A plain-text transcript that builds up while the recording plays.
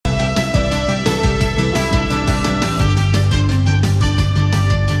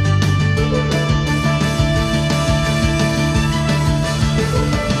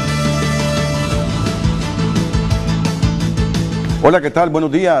Hola, ¿qué tal?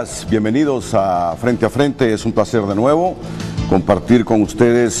 Buenos días, bienvenidos a Frente. Es un placer de nuevo compartir con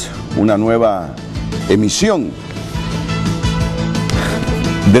ustedes una nueva emisión.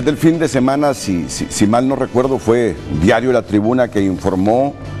 Desde el fin de semana, si mal no recuerdo, fue Diario La Tribuna que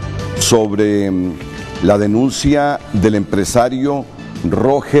informó sobre la denuncia del empresario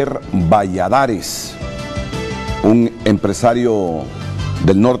Roger Valladares, un empresario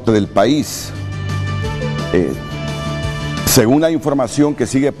del norte del país. Según la información que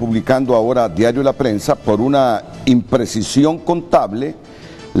sigue publicando ahora Diario La Prensa, por una imprecisión contable,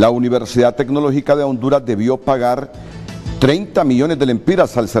 la Universidad Tecnológica de Honduras debió pagar 30 millones de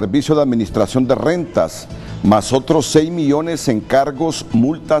lempiras al Servicio de Administración de Rentas, más otros 6 millones en cargos,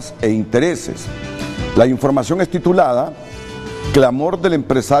 multas e intereses. La información es titulada Clamor del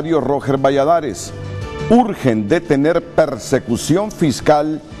empresario Roger Valladares. Urgen detener persecución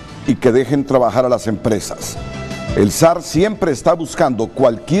fiscal y que dejen trabajar a las empresas. El SAR siempre está buscando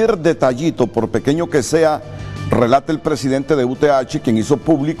cualquier detallito, por pequeño que sea, relata el presidente de UTH, quien hizo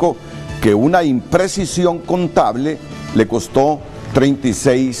público que una imprecisión contable le costó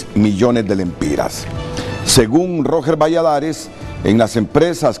 36 millones de lempiras. Según Roger Valladares, en las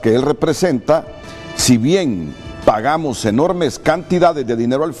empresas que él representa, si bien pagamos enormes cantidades de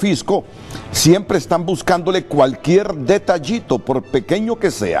dinero al fisco, siempre están buscándole cualquier detallito, por pequeño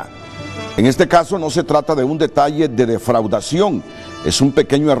que sea. En este caso no se trata de un detalle de defraudación, es un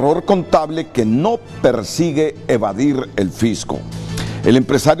pequeño error contable que no persigue evadir el fisco. El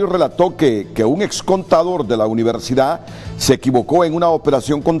empresario relató que un excontador de la universidad se equivocó en una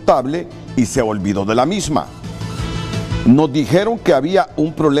operación contable y se olvidó de la misma. Nos dijeron que había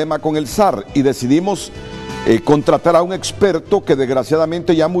un problema con el SAR y decidimos contratar a un experto que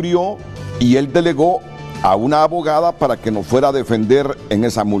desgraciadamente ya murió, y él delegó a una abogada para que nos fuera a defender en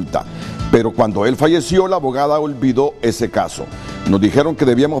esa multa. Pero cuando él falleció, la abogada olvidó ese caso. Nos dijeron que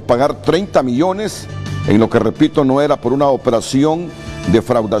debíamos pagar 30 millones, en lo que, repito, no era por una operación de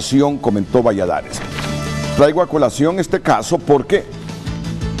defraudación, comentó Valladares. Traigo a colación este caso porque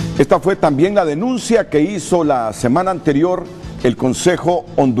esta fue también la denuncia que hizo la semana anterior el Consejo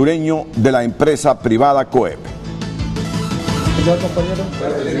Hondureño de la empresa privada COEP.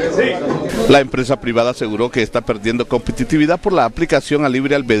 La empresa privada aseguró que está perdiendo competitividad por la aplicación al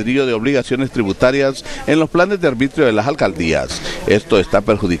libre albedrío de obligaciones tributarias en los planes de arbitrio de las alcaldías. Esto está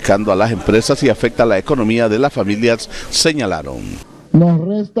perjudicando a las empresas y afecta a la economía de las familias, señalaron. Nos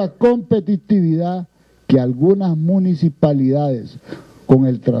resta competitividad que algunas municipalidades, con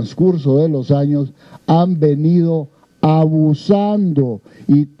el transcurso de los años, han venido abusando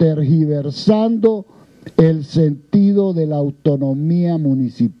y tergiversando el sentido de la autonomía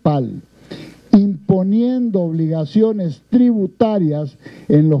municipal, imponiendo obligaciones tributarias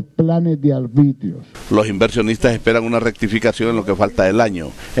en los planes de arbitrios. Los inversionistas esperan una rectificación en lo que falta del año,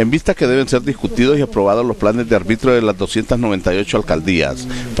 en vista que deben ser discutidos y aprobados los planes de arbitrio de las 298 alcaldías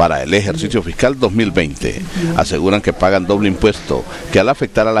para el ejercicio fiscal 2020. Aseguran que pagan doble impuesto, que al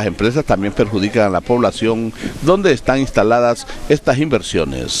afectar a las empresas también perjudican a la población donde están instaladas estas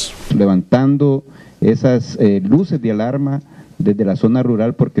inversiones. Levantando esas luces de alarma desde la zona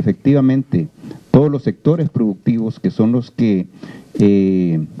rural, porque efectivamente todos los sectores productivos que son los que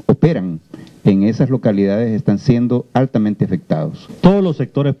operan en esas localidades están siendo altamente afectados. Todos los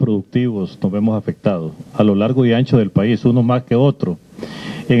sectores productivos nos vemos afectados a lo largo y ancho del país, uno más que otro.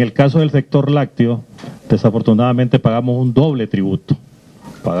 En el caso del sector lácteo, desafortunadamente pagamos un doble tributo.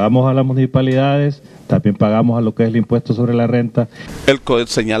 Pagamos a las municipalidades, también pagamos a lo que es el impuesto sobre la renta. El COED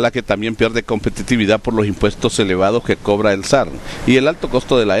señala que también pierde competitividad por los impuestos elevados que cobra el SAR y el alto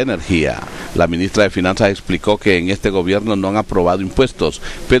costo de la energía. La ministra de Finanzas explicó que en este gobierno no han aprobado impuestos,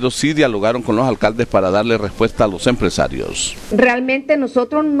 pero sí dialogaron con los alcaldes para darle respuesta a los empresarios. Realmente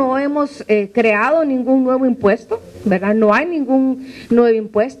nosotros no hemos creado ningún nuevo impuesto, ¿verdad? No hay ningún nuevo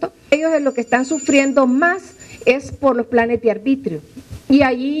impuesto. Ellos lo que están sufriendo más es por los planes de arbitrio. Y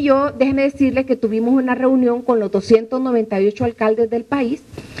allí déjeme decirles que tuvimos una reunión con los 298 alcaldes del país,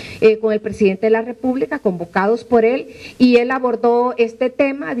 con el presidente de la República, convocados por él, y él abordó este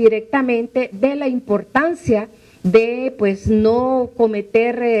tema directamente de la importancia de no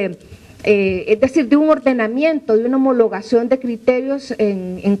cometer, es decir, de un ordenamiento, de una homologación de criterios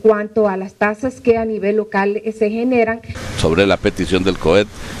en cuanto a las tasas que a nivel local se generan. Sobre la petición del COED,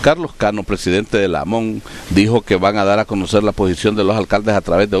 Carlos Cano, presidente de la AMON, dijo que van a dar a conocer la posición de los alcaldes a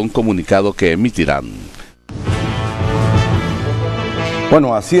través de un comunicado que emitirán.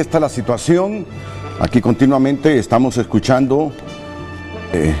 Bueno, así está la situación. Aquí continuamente estamos escuchando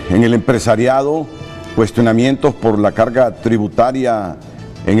en el empresariado cuestionamientos por la carga tributaria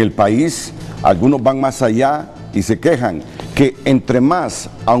en el país. Algunos van más allá y se quejan que entre más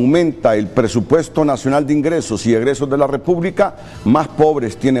aumenta el presupuesto nacional de ingresos y egresos de la República, más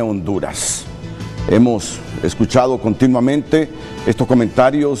pobres tiene Honduras. Hemos escuchado continuamente estos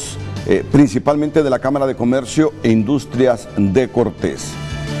comentarios, principalmente de la Cámara de Comercio e Industrias de Cortés.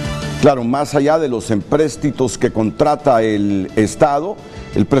 Claro, más allá de los empréstitos que contrata el Estado,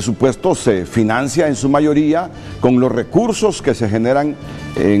 el presupuesto se financia en su mayoría con los recursos que se generan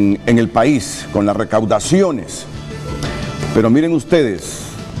en el país, con las recaudaciones. Pero miren ustedes,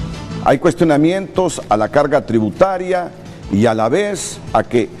 hay cuestionamientos a la carga tributaria y a la vez a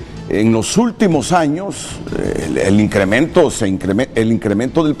que en los últimos años el incremento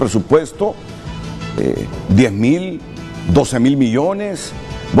del presupuesto, 10.000, 12.000 millones,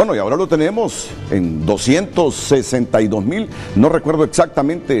 bueno, y ahora lo tenemos en 262.000, no recuerdo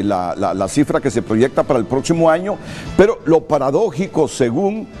exactamente la cifra que se proyecta para el próximo año, pero lo paradójico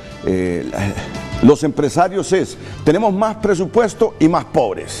según los empresarios es, tenemos más presupuesto y más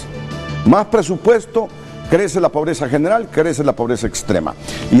pobres. Más presupuesto, crece la pobreza general, crece la pobreza extrema.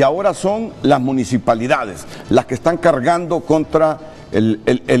 Y ahora son las municipalidades las que están cargando contra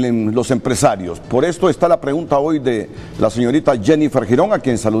los empresarios. Por esto está la pregunta hoy de la señorita Jennifer Girón, a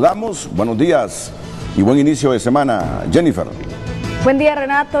quien saludamos. Buenos días y buen inicio de semana, Jennifer. Buen día,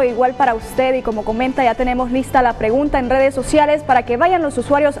 Renato, igual para usted, y como comenta, ya tenemos lista la pregunta en redes sociales para que vayan los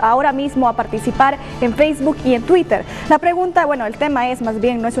usuarios ahora mismo a participar en Facebook y en Twitter. La pregunta, bueno, el tema es más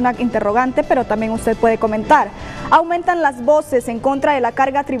bien, no es una interrogante, pero también usted puede comentar. Aumentan las voces en contra de la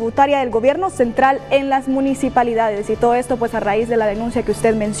carga tributaria del gobierno central en las municipalidades, y todo esto pues a raíz de la denuncia que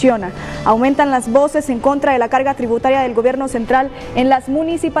usted menciona. Aumentan las voces en contra de la carga tributaria del gobierno central en las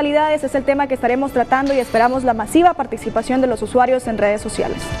municipalidades, es el tema que estaremos tratando y esperamos la masiva participación de los usuarios en redes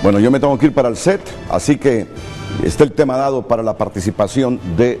sociales. Bueno, yo me tengo que ir para el set, así que está el tema dado para la participación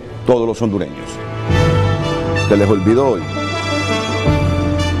de todos los hondureños. Se les olvidó hoy.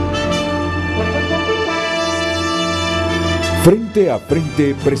 Frente a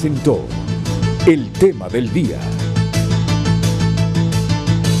Frente presentó el tema del día.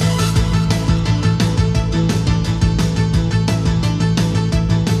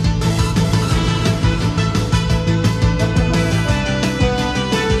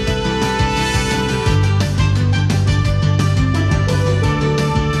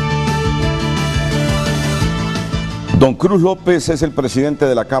 Don Cruz López es el presidente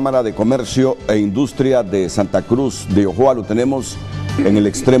de la Cámara de Comercio e Industria de Santa Cruz de Ojoa. Lo tenemos en el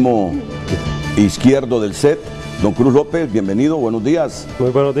extremo izquierdo del set. Don Cruz López, bienvenido, buenos días. Muy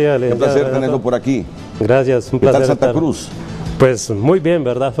buenos días. Un placer tenerlo por aquí. Gracias, un placer. ¿Qué tal Santa Cruz? Pues muy bien,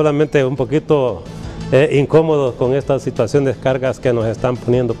 ¿verdad? Solamente un poquito incómodos con estas situaciones de cargas que nos están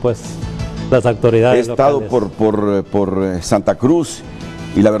poniendo pues las autoridades locales. He estado por Santa Cruz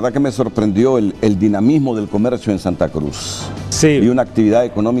y la verdad que me sorprendió el dinamismo del comercio en Santa Cruz. Sí. Y una actividad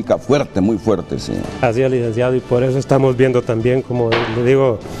económica fuerte, muy fuerte, sí. Así es, licenciado, y por eso estamos viendo también, como le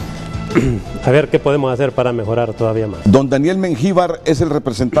digo, a ver qué podemos hacer para mejorar todavía más. Don Daniel Mengíbar es el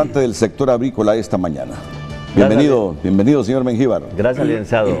representante del sector agrícola esta mañana. Bienvenido, señor Mengíbar. Gracias,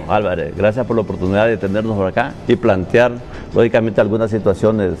 licenciado Álvarez. Gracias por la oportunidad de tenernos por acá y plantear, lógicamente, algunas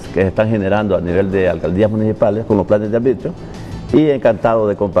situaciones que se están generando a nivel de alcaldías municipales con los planes de arbitrio. Y encantado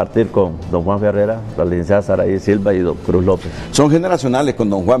de compartir con don Juan Ferrera, la licenciada Saraí Silva y don Cruz López. Son generacionales con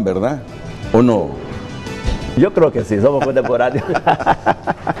don Juan, ¿verdad? ¿O no? Yo creo que sí, somos contemporáneos.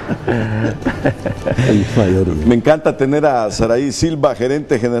 Me encanta tener a Saraí Silva,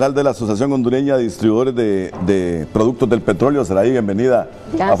 gerente general de la Asociación Hondureña de Distribuidores de Productos del Petróleo. Saraí, bienvenida.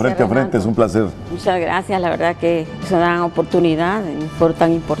 Gracias, a Frente, es un placer. Muchas gracias, la verdad que es una gran oportunidad, un foro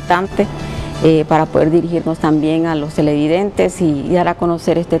tan importante. Para poder dirigirnos también a los televidentes y dar a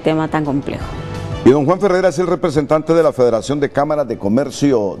conocer este tema tan complejo. Y don Juan Ferrera es el representante de la Federación de Cámaras de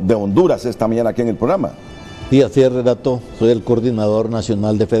Comercio de Honduras esta mañana aquí en el programa. Sí, así es, Renato, soy el coordinador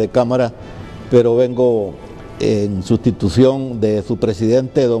nacional de Fede Cámara, pero vengo en sustitución de su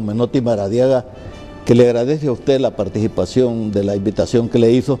presidente, don Menotti Maradiaga, que le agradece a usted la participación de la invitación que le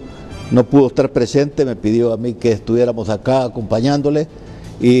hizo. No pudo estar presente, me pidió a mí que estuviéramos acá acompañándole.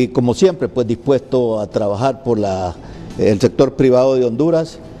 Y como siempre, pues dispuesto a trabajar por el sector privado de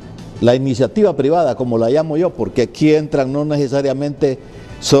Honduras, la iniciativa privada, como la llamo yo, porque aquí entran no necesariamente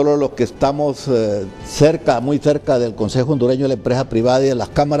solo los que estamos muy cerca del Consejo Hondureño de la Empresa Privada y de las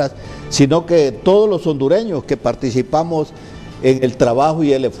cámaras, sino que todos los hondureños que participamos en el trabajo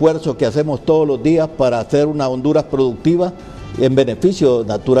y el esfuerzo que hacemos todos los días para hacer una Honduras productiva en beneficio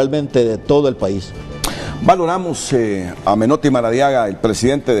naturalmente de todo el país. Valoramos a Menotti Maradiaga, el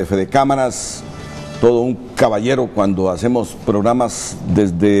presidente de Fede Cámaras, todo un caballero cuando hacemos programas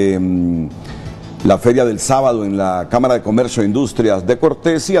desde la feria del sábado en la Cámara de Comercio e Industrias de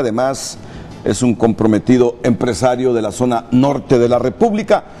Cortés y además es un comprometido empresario de la zona norte de la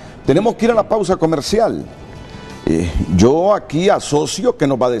República. Tenemos que ir a la pausa comercial. Yo aquí asocio qué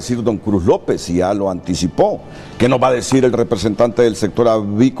nos va a decir don Cruz López, y ya lo anticipó, qué nos va a decir el representante del sector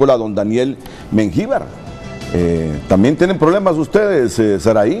avícola, don Daniel Mengíbar. ¿También tienen problemas ustedes,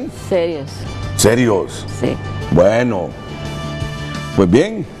 Saraí? Serios. ¿Serios? Sí. Bueno, pues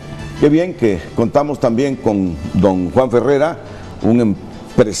bien, qué bien que contamos también con don Juan Ferrera, un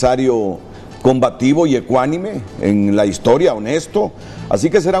empresario combativo y ecuánime en la historia, honesto, así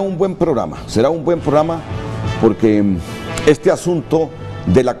que será un buen programa porque este asunto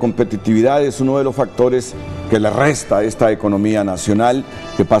de la competitividad es uno de los factores que le resta a esta economía nacional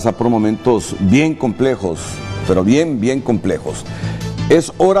que pasa por momentos bien complejos, pero bien complejos.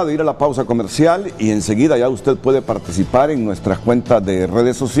 Es hora de ir a la pausa comercial y enseguida ya usted puede participar en nuestras cuentas de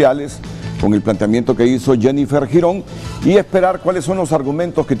redes sociales con el planteamiento que hizo Jennifer Girón y esperar cuáles son los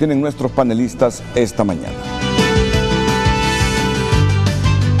argumentos que tienen nuestros panelistas esta mañana.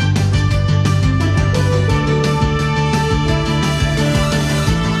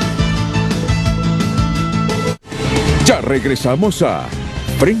 Ya regresamos a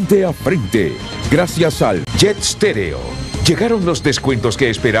Frente, gracias al Jet Stereo. Llegaron los descuentos que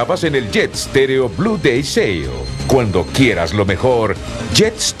esperabas en el Jet Stereo Blue Day Sale. Cuando quieras lo mejor,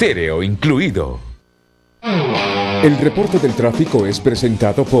 Jet Stereo incluido. El reporte del tráfico es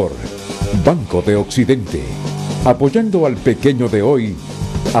presentado por Banco de Occidente. Apoyando al pequeño de hoy,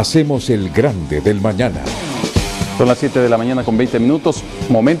 hacemos el grande del mañana. Son las 7 de la mañana con 20 minutos,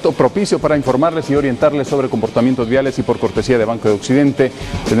 momento propicio para informarles y orientarles sobre comportamientos viales y por cortesía de Banco de Occidente.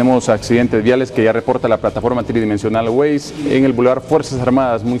 Tenemos accidentes viales que ya reporta la plataforma tridimensional Waze en el Boulevard Fuerzas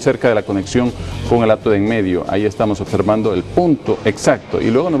Armadas, muy cerca de la conexión con el Alto de en medio. Ahí estamos observando el punto exacto y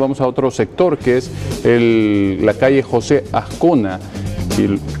luego nos vamos a otro sector que es la calle José Ascona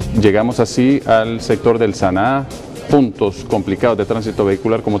y llegamos así al sector del Saná. Puntos complicados de tránsito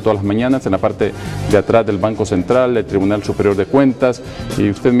vehicular como todas las mañanas en la parte de atrás del Banco Central, del Tribunal Superior de Cuentas y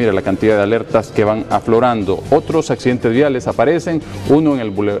usted mira la cantidad de alertas que van aflorando. Otros accidentes viales aparecen, uno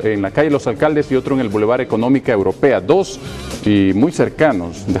en la calle Los Alcaldes y otro en el Boulevard Económica Europea, dos y muy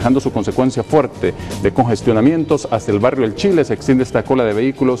cercanos, dejando su consecuencia fuerte de congestionamientos hasta el barrio El Chile. Se extiende esta cola de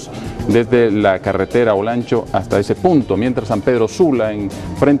vehículos desde la carretera Olancho hasta ese punto, mientras San Pedro Sula en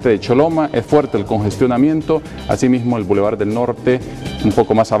frente de Choloma es fuerte el congestionamiento, asimismo el Boulevard del Norte, un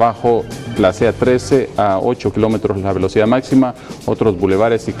poco más abajo, la CA 13 a 8 kilómetros la velocidad máxima, otros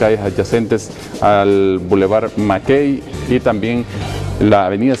bulevares y calles adyacentes al Boulevard Mackay y también la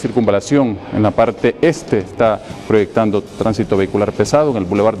avenida Circunvalación en la parte este está proyectando tránsito vehicular pesado, en el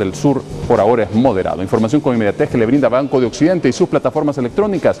Boulevard del Sur por ahora es moderado. Información con inmediatez que le brinda Banco de Occidente y sus plataformas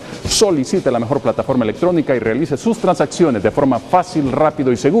electrónicas. Solicite la mejor plataforma electrónica y realice sus transacciones de forma fácil,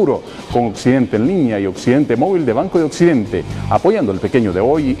 rápido y seguro con Occidente en línea y Occidente móvil de Banco de Occidente. Apoyando al pequeño de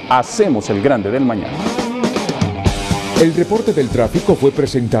hoy, hacemos el grande del mañana. El reporte del tráfico fue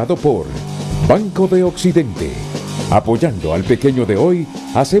presentado por Banco de Occidente. Apoyando al pequeño de hoy,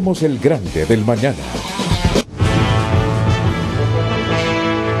 hacemos el grande del mañana.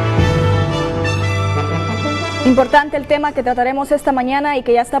 Importante el tema que trataremos esta mañana y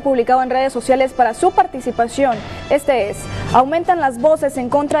que ya está publicado en redes sociales para su participación. Este es, aumentan las voces en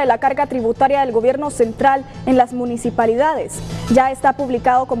contra de la carga tributaria del gobierno central en las municipalidades. Ya está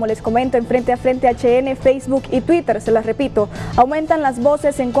publicado, como les comento, en Frente a Frente HN, Facebook y Twitter, se las repito. Aumentan las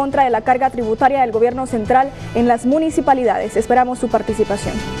voces en contra de la carga tributaria del gobierno central en las municipalidades. Esperamos su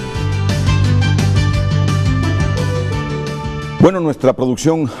participación. Bueno, nuestra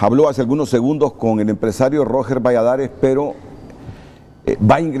producción habló hace algunos segundos con el empresario Roger Valladares, pero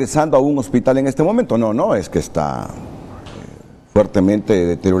va ingresando a un hospital en este momento. No, es que está fuertemente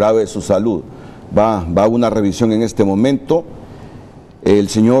deteriorado de su salud. Va a una revisión en este momento. El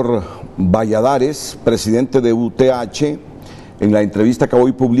señor Valladares, presidente de UTH, en la entrevista que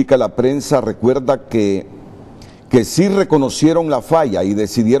hoy publica la prensa, recuerda que sí reconocieron la falla y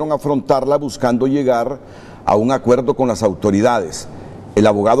decidieron afrontarla buscando llegar a un acuerdo con las autoridades. El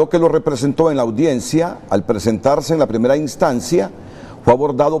abogado que lo representó en la audiencia, al presentarse en la primera instancia, fue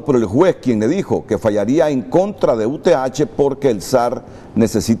abordado por el juez, quien le dijo que fallaría en contra de UTH porque el SAR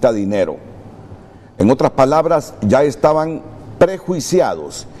necesita dinero. En otras palabras, ya estaban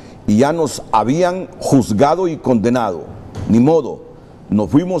prejuiciados y ya nos habían juzgado y condenado. Ni modo, nos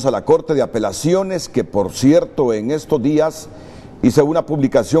fuimos a la Corte de Apelaciones, que por cierto en estos días hice una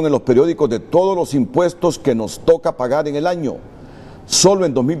publicación en los periódicos de todos los impuestos que nos toca pagar en el año. Solo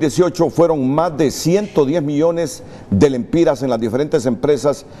en 2018 fueron más de 110 millones de lempiras en las diferentes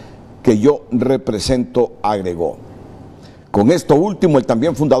empresas que yo represento, agregó. Con esto último, el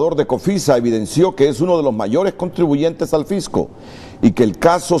también fundador de Cofisa evidenció que es uno de los mayores contribuyentes al fisco y que el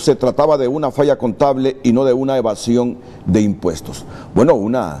caso se trataba de una falla contable y no de una evasión de impuestos. Bueno,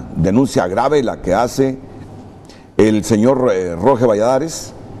 una denuncia grave la que hace el señor Roge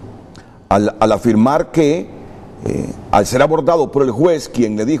Valladares al afirmar que al ser abordado por el juez,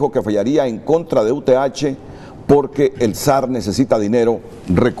 quien le dijo que fallaría en contra de UTH porque el SAR necesita dinero,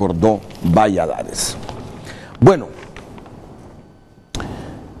 recordó Valladares. Bueno,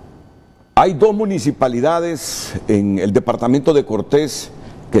 hay 2 municipalidades en el departamento de Cortés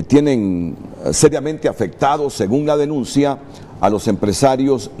que tienen seriamente afectados, según la denuncia, a los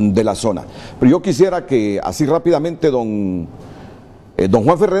empresarios de la zona. Pero yo quisiera que así rápidamente don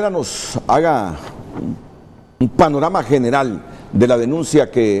Juan Ferreira nos haga un panorama general de la denuncia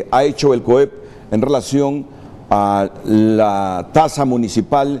que ha hecho el COEP en relación a la tasa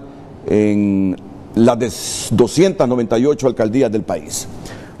municipal en las 298 alcaldías del país.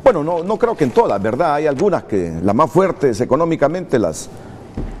 Bueno, no creo que en todas, ¿verdad? Hay algunas que las más fuertes económicamente las...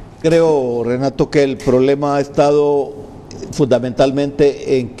 Creo, Renato, que el problema ha estado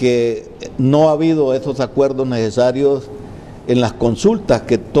fundamentalmente en que no ha habido esos acuerdos necesarios en las consultas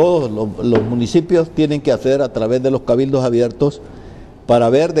que todos los municipios tienen que hacer a través de los cabildos abiertos para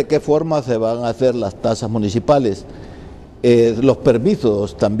ver de qué forma se van a hacer las tasas municipales. Los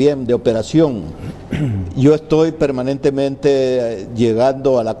permisos también de operación. Yo estoy permanentemente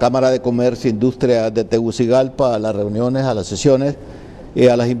llegando a la Cámara de Comercio e Industria de Tegucigalpa, a las reuniones, a las sesiones,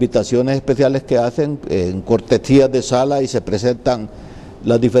 a las invitaciones especiales que hacen en cortesías de sala y se presentan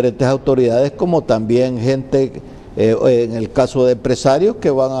las diferentes autoridades, como también gente, en el caso de empresarios, que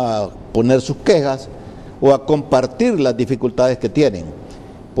van a poner sus quejas o a compartir las dificultades que tienen.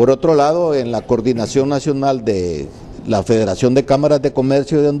 Por otro lado, en la Coordinación Nacional de la Federación de Cámaras de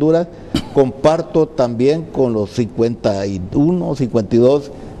Comercio de Honduras, comparto también con los 51,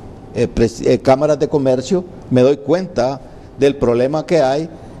 52 cámaras de comercio, me doy cuenta del problema que hay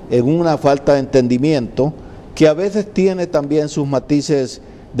en una falta de entendimiento que a veces tiene también sus matices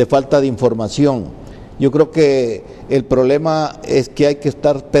de falta de información. Yo creo que el problema es que hay que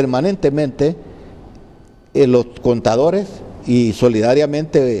estar permanentemente los contadores y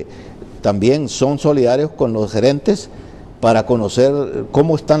solidariamente también son solidarios con los gerentes para conocer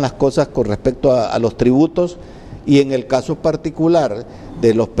cómo están las cosas con respecto a los tributos, y en el caso particular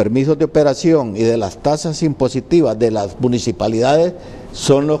de los permisos de operación y de las tasas impositivas de las municipalidades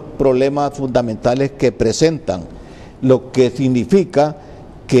son los problemas fundamentales que presentan, lo que significa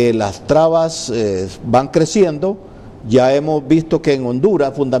que las trabas van creciendo. Ya hemos visto que en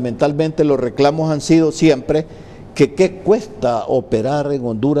Honduras fundamentalmente los reclamos han sido siempre que qué cuesta operar en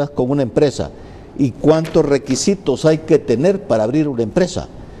Honduras con una empresa y cuántos requisitos hay que tener para abrir una empresa.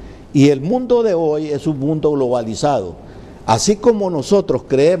 Y el mundo de hoy es un mundo globalizado. Así como nosotros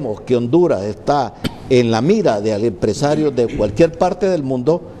creemos que Honduras está en la mira de empresarios de cualquier parte del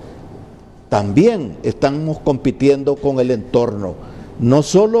mundo, también estamos compitiendo con el entorno. No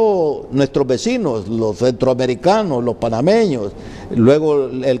solo nuestros vecinos, los centroamericanos, los panameños, luego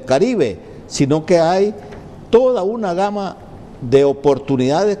el Caribe, sino que hay toda una gama de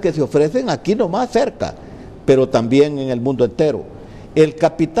oportunidades que se ofrecen aquí nomás cerca, pero también en el mundo entero. El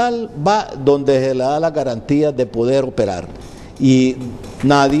capital va donde se le da la garantía de poder operar, y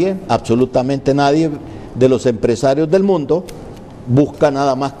nadie, absolutamente nadie de los empresarios del mundo busca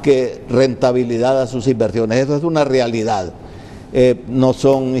nada más que rentabilidad a sus inversiones. Eso es una realidad. No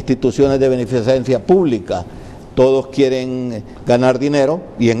son instituciones de beneficencia pública, todos quieren ganar dinero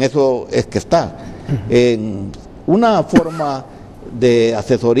y en eso es que está. En una forma de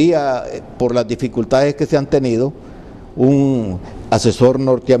asesoría por las dificultades que se han tenido, un asesor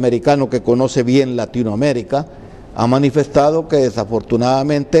norteamericano que conoce bien Latinoamérica ha manifestado que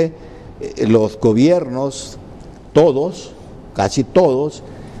desafortunadamente los gobiernos, todos, casi todos,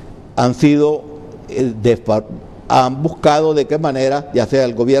 han buscado de qué manera, ya sea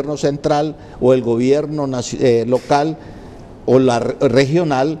el gobierno central o el gobierno local o la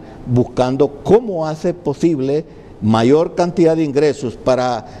regional, buscando cómo hace posible mayor cantidad de ingresos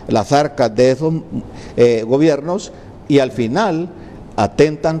para las arcas de esos gobiernos, y al final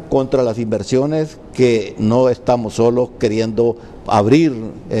atentan contra las inversiones que no estamos solos queriendo abrir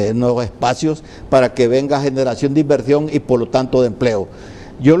nuevos espacios para que venga generación de inversión y por lo tanto de empleo.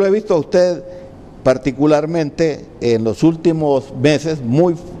 Yo lo he visto a usted particularmente en los últimos meses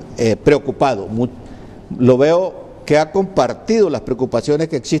muy preocupado. Lo veo que ha compartido las preocupaciones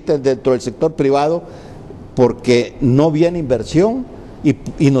que existen dentro del sector privado porque no viene inversión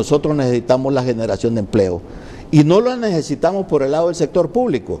y nosotros necesitamos la generación de empleo. Y no lo necesitamos por el lado del sector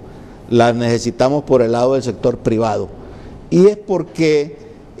público. las necesitamos por el lado del sector privado. Y es porque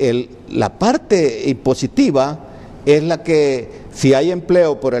la parte impositiva es la que, si hay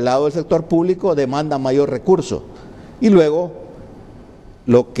empleo por el lado del sector público, demanda mayor recurso. Y luego,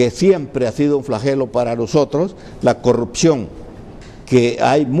 lo que siempre ha sido un flagelo para nosotros, la corrupción, que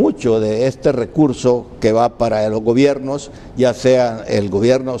hay mucho de este recurso que va para los gobiernos, ya sea el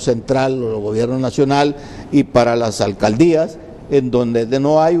gobierno central o el gobierno nacional, y para las alcaldías, en donde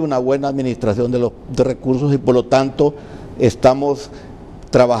no hay una buena administración de los recursos, y por lo tanto estamos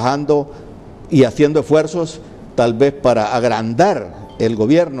trabajando y haciendo esfuerzos tal vez para agrandar el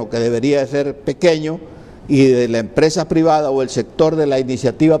gobierno, que debería ser pequeño, y de la empresa privada o el sector de la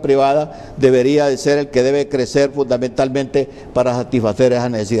iniciativa privada debería de ser el que debe crecer fundamentalmente para satisfacer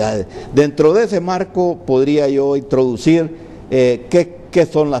esas necesidades. Dentro de ese marco podría yo introducir qué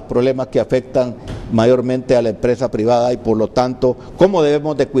son los problemas que afectan mayormente a la empresa privada y por lo tanto cómo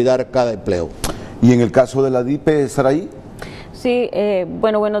debemos de cuidar cada empleo. ¿Y en el caso de la DIPE, Saraí? Sí,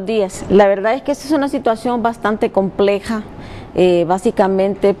 buenos días. La verdad es que esta es una situación bastante compleja,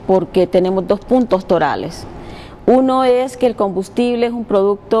 básicamente porque tenemos dos puntos torales. Uno es que el combustible es un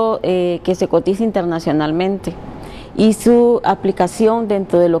producto que se cotiza internacionalmente y su aplicación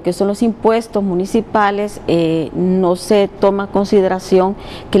dentro de lo que son los impuestos municipales no se toma en consideración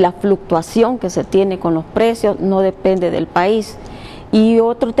que la fluctuación que se tiene con los precios no depende del país. Y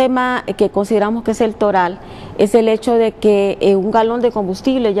otro tema que consideramos que es el toral es el hecho de que un galón de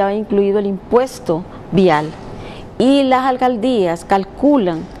combustible ya va incluido el impuesto vial y las alcaldías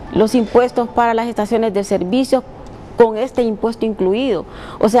calculan los impuestos para las estaciones de servicio con este impuesto incluido,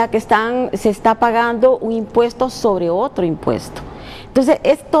 o sea que se está pagando un impuesto sobre otro impuesto. Entonces,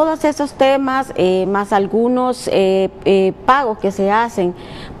 es todos esos temas, más algunos pagos que se hacen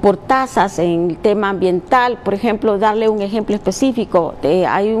por tasas en el tema ambiental. Por ejemplo, darle un ejemplo específico,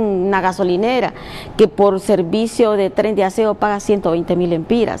 hay una gasolinera que por servicio de tren de aseo paga 120.000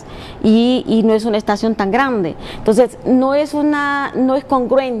 lempiras y no es una estación tan grande. Entonces, no es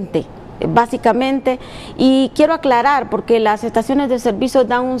congruente, básicamente, y quiero aclarar porque las estaciones de servicio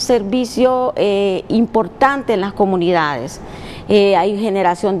dan un servicio importante en las comunidades. Hay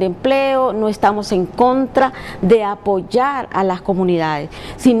generación de empleo, no estamos en contra de apoyar a las comunidades,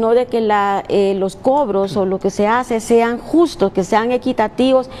 sino de que los cobros o lo que se hace sean justos, que sean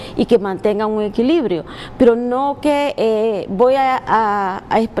equitativos y que mantengan un equilibrio, pero no que voy a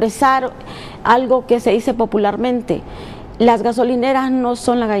expresar algo que se dice popularmente. Las gasolineras no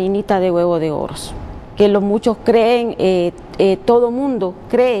son la gallinita de huevo de oros, que muchos creen, todo mundo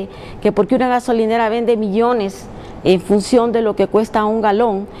cree que porque una gasolinera vende millones en función de lo que cuesta un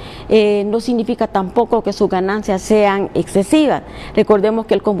galón, no significa tampoco que sus ganancias sean excesivas. Recordemos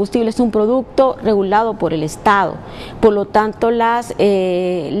que el combustible es un producto regulado por el Estado, por lo tanto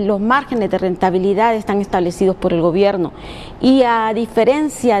los márgenes de rentabilidad están establecidos por el gobierno y a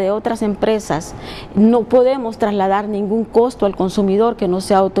diferencia de otras empresas no podemos trasladar ningún costo al consumidor que no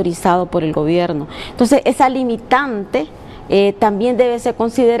sea autorizado por el gobierno. Entonces esa limitante también debe ser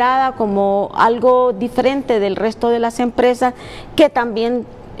considerada como algo diferente del resto de las empresas que también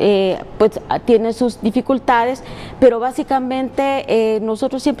pues tiene sus dificultades, pero básicamente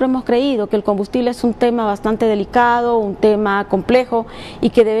nosotros siempre hemos creído que el combustible es un tema bastante delicado, un tema complejo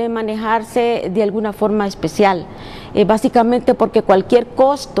y que debe manejarse de alguna forma especial, básicamente porque cualquier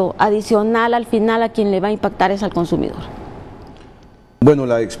costo adicional al final a quien le va a impactar es al consumidor. Bueno,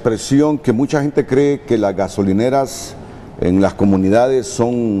 la expresión que mucha gente cree que las gasolineras en las comunidades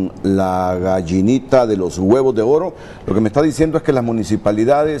son la gallinita de los huevos de oro, lo que me está diciendo es que las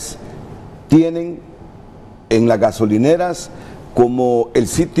municipalidades tienen en las gasolineras como el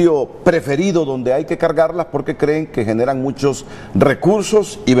sitio preferido donde hay que cargarlas porque creen que generan muchos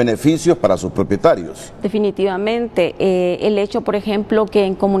recursos y beneficios para sus propietarios. Definitivamente, el hecho, por ejemplo, que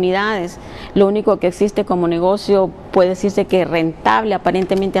en comunidades lo único que existe como negocio puede decirse que rentable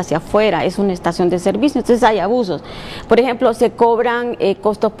aparentemente hacia afuera es una estación de servicio, entonces hay abusos. Por ejemplo, se cobran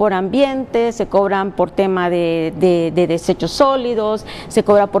costos por ambiente, se cobran por tema de desechos sólidos, se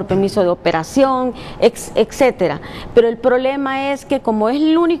cobra por permiso de operación, etcétera. Pero el problema es que como es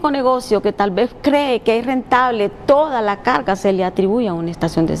el único negocio que tal vez cree que es rentable, toda la carga se le atribuye a una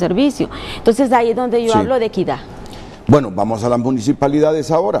estación de servicio. Entonces ahí es donde yo hablo de equidad. Bueno, vamos a las municipalidades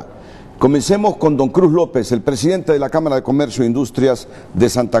ahora. Comencemos con don Cruz López, el presidente de la Cámara de Comercio e Industrias de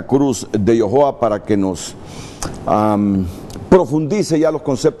Santa Cruz de Yojoa, para que nos profundice ya los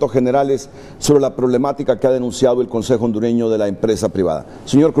conceptos generales sobre la problemática que ha denunciado el Consejo Hondureño de la Empresa Privada.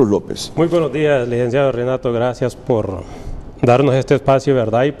 Señor Cruz López. Muy buenos días, licenciado Renato, gracias por darnos este espacio,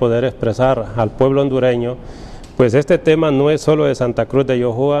 ¿verdad? Y poder expresar al pueblo hondureño Pues este tema no es solo de Santa Cruz de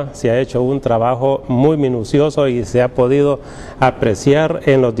Yohoa, se ha hecho un trabajo muy minucioso y se ha podido apreciar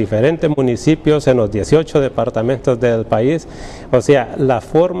en los diferentes municipios, en los 18 departamentos del país. O sea, la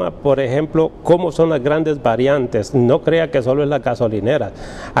forma, por ejemplo, cómo son las grandes variantes. No crea que solo es la gasolinera.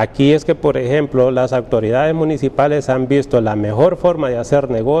 Aquí es que, por ejemplo, las autoridades municipales han visto la mejor forma de hacer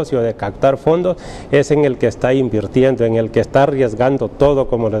negocio, de captar fondos, es en el que está invirtiendo, en el que está arriesgando todo,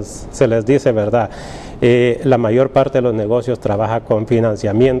 como se les dice, ¿verdad? La mayor parte de los negocios trabaja con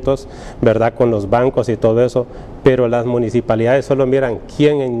financiamientos, ¿verdad?, con los bancos y todo eso, pero las municipalidades solo miran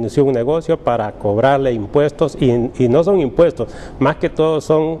quién inició un negocio para cobrarle impuestos y no son impuestos, más que todo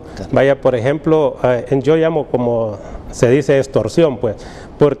son, vaya, por ejemplo, yo llamo como se dice extorsión, pues,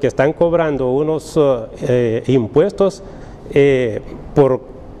 porque están cobrando unos impuestos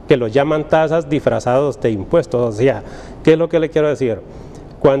porque los llaman tasas disfrazados de impuestos. O sea, ¿qué es lo que le quiero decir?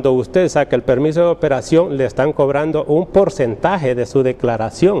 Cuando usted saca el permiso de operación, le están cobrando un porcentaje de su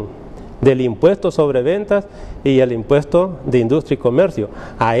declaración del impuesto sobre ventas y el impuesto de industria y comercio.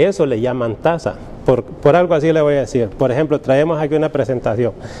 A eso le llaman tasa. Por algo así le voy a decir. Por ejemplo, traemos aquí una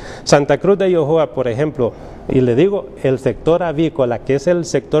presentación. Santa Cruz de Yohoa, por ejemplo, y le digo, el sector avícola, que es el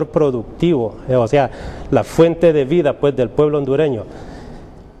sector productivo, o sea, la fuente de vida, pues, del pueblo hondureño.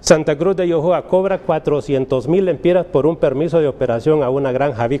 Santa Cruz de Yohoa cobra 400,000 lempiras por un permiso de operación a una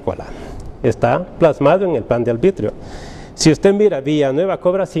granja avícola. Está plasmado en el plan de arbitrio. Si usted mira, Villanueva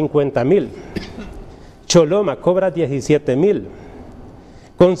cobra 50,000, Choloma cobra 17,000,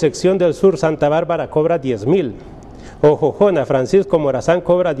 Concepción del Sur, Santa Bárbara cobra 10,000, Ojojona, Francisco Morazán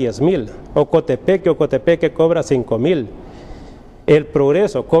cobra 10,000, Ocotepeque cobra 5,000, El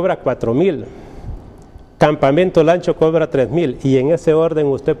Progreso cobra 4,000, Campamento Lancho cobra 3,000, y en ese orden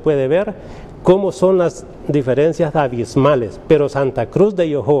usted puede ver cómo son las diferencias abismales. Pero Santa Cruz de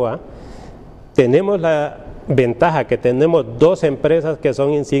Yohoa tenemos la ventaja que tenemos dos empresas que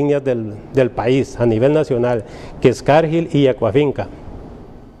son insignias del país a nivel nacional, que es Cargill y Aquafinca.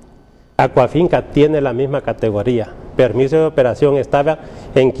 Aquafinca tiene la misma categoría. Permiso de operación estaba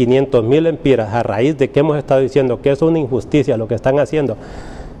en 500,000 lempiras, a raíz de que hemos estado diciendo que es una injusticia lo que están haciendo.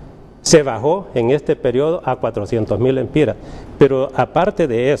 Se bajó en este periodo a 400,000 lempiras. Pero aparte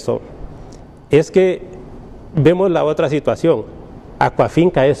de eso, es que vemos la otra situación.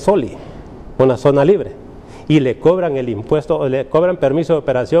 Aquafinca es Soli, una zona libre, y le cobran el impuesto, le cobran permiso de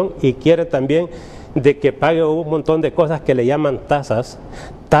operación y quiere también de que pague un montón de cosas que le llaman tasas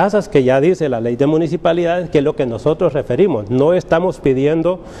que ya dice la ley de municipalidades, que es lo que nosotros referimos. No estamos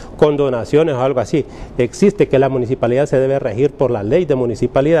pidiendo condonaciones o algo así. Existe que la municipalidad se debe regir por la ley de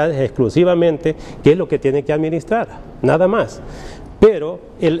municipalidades exclusivamente, que es lo que tiene que administrar, nada más. Pero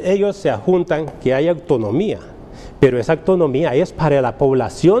ellos se adjuntan que hay autonomía, pero esa autonomía es para la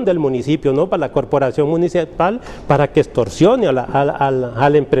población del municipio, no para la corporación municipal, para que extorsione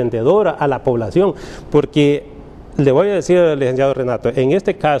al emprendedor, a la población. Porque le voy a decir al licenciado Renato, en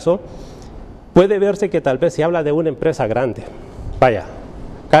este caso puede verse que tal vez se habla de una empresa grande, vaya,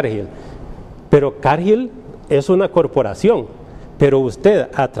 Cargill, pero Cargill es una corporación, pero usted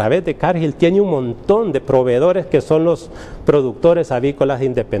a través de Cargill tiene un montón de proveedores que son los productores avícolas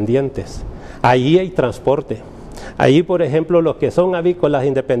independientes. Ahí hay transporte. Ahí, por ejemplo, los que son avícolas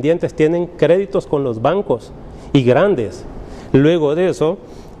independientes tienen créditos con los bancos y grandes. Luego de eso,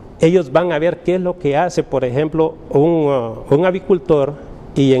 ellos van a ver qué es lo que hace, por ejemplo, un avicultor,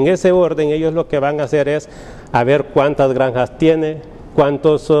 y en ese orden ellos lo que van a hacer es a ver cuántas granjas tiene,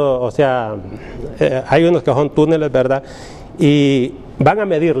 cuántos, hay unos que son túneles, ¿verdad? Y van a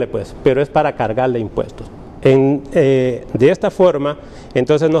medirle, pues, pero es para cargarle impuestos. De esta forma,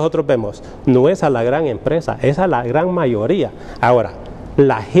 entonces nosotros vemos, no es a la gran empresa, es a la gran mayoría. Ahora,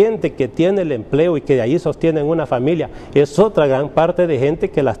 la gente que tiene el empleo y que de ahí sostienen una familia, es otra gran parte de gente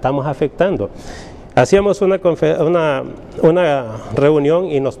que la estamos afectando. Hacíamos una reunión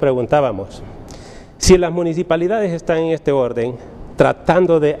y nos preguntábamos, si las municipalidades están en este orden,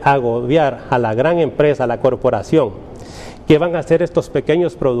 tratando de agobiar a la gran empresa, a la corporación, ¿qué van a hacer estos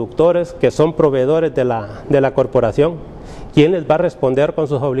pequeños productores que son proveedores de la corporación? ¿Quién les va a responder con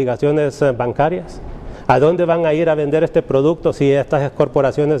sus obligaciones bancarias? ¿A dónde van a ir a vender este producto si estas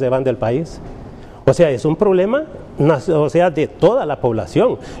corporaciones se van del país? O sea, es un problema, de toda la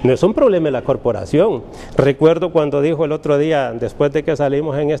población, no es un problema de la corporación. Recuerdo cuando dijo el otro día, después de que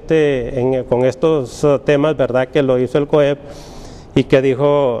salimos con estos temas, ¿verdad?, que lo hizo el COEP, y que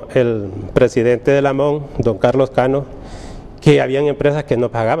dijo el presidente de la MON, don Carlos Cano, que habían empresas que no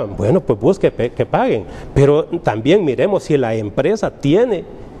pagaban. Bueno, pues busque que paguen, pero también miremos si la empresa tiene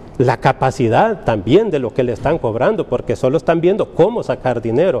la capacidad también de lo que le están cobrando, porque solo están viendo cómo sacar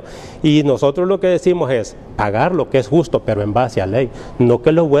dinero. Y nosotros lo que decimos es pagar lo que es justo, pero en base a ley, no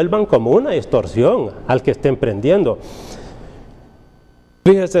que lo vuelvan como una extorsión al que esté emprendiendo.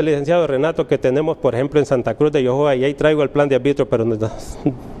 Fíjese, licenciado Renato, que tenemos, por ejemplo, en Santa Cruz de Yojoa, y ahí traigo el plan de arbitrio, pero nos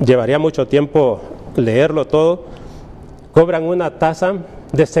llevaría mucho tiempo leerlo todo. Cobran una tasa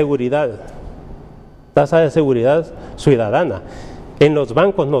de seguridad ciudadana. En los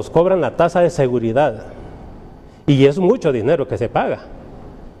bancos nos cobran la tasa de seguridad y es mucho dinero que se paga.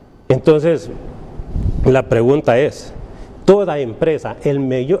 Entonces, la pregunta es, toda empresa, el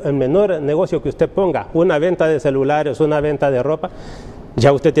menor negocio que usted ponga, una venta de celulares, una venta de ropa,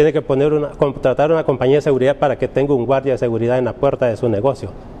 ya usted tiene que contratar una compañía de seguridad para que tenga un guardia de seguridad en la puerta de su negocio.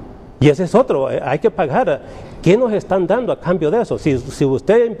 Y ese es otro, hay que pagar. ¿Qué nos están dando a cambio de eso? Si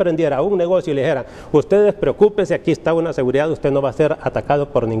usted emprendiera un negocio y le dijera, usted despreocúpese, aquí está una seguridad, usted no va a ser atacado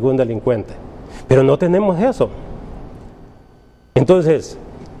por ningún delincuente. Pero no tenemos eso. Entonces,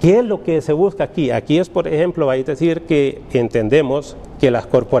 ¿qué es lo que se busca aquí? Aquí es, por ejemplo, hay que decir que entendemos que las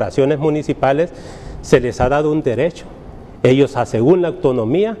corporaciones municipales se les ha dado un derecho. Ellos, según la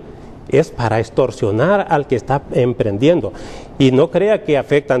autonomía, es para extorsionar al que está emprendiendo. Y no crea que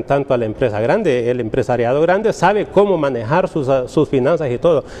afectan tanto a la empresa grande. El empresariado grande sabe cómo manejar sus finanzas y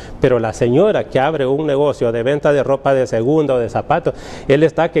todo. Pero la señora que abre un negocio de venta de ropa de segunda o de zapatos, él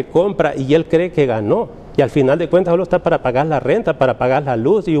está que compra y él cree que ganó. Y al final de cuentas solo está para pagar la renta, para pagar la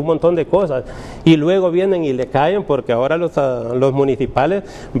luz y un montón de cosas. Y luego vienen y le caen porque ahora los municipales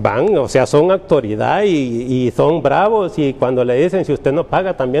van, o sea, son autoridad y son bravos, y cuando le dicen si usted no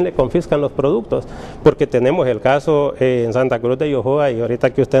paga también le confiscan los productos. Porque tenemos el caso en Santa Cruz de Yojoa, y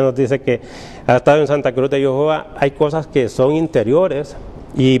ahorita que usted nos dice que ha estado en Santa Cruz de Yojoa, hay cosas que son interiores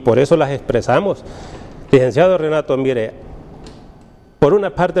y por eso las expresamos. Licenciado Renato, mire, por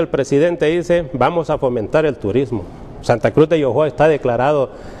una parte el presidente dice, vamos a fomentar el turismo. Santa Cruz de Yojoa está declarado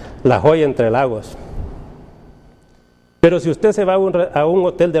la joya entre lagos. Pero si usted se va a un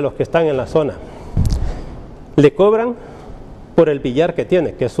hotel de los que están en la zona, le cobran por el billar que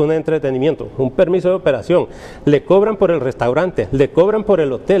tiene, que es un entretenimiento, un permiso de operación, le cobran por el restaurante, le cobran por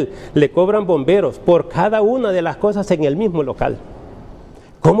el hotel, le cobran bomberos, por cada una de las cosas en el mismo local.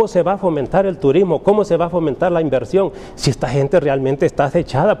 ¿Cómo se va a fomentar el turismo? ¿Cómo se va a fomentar la inversión si esta gente realmente está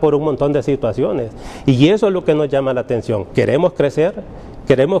acechada por un montón de situaciones? Y eso es lo que nos llama la atención. ¿Queremos crecer?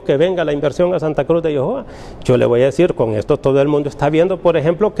 ¿Queremos que venga la inversión a Santa Cruz de Yojoa? Yo le voy a decir, con esto todo el mundo está viendo, por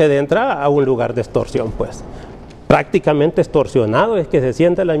ejemplo, que entra a un lugar de extorsión, pues. Prácticamente extorsionado es que se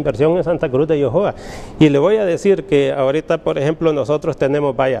siente la inversión en Santa Cruz de Yojoa. Y le voy a decir que ahorita, por ejemplo, nosotros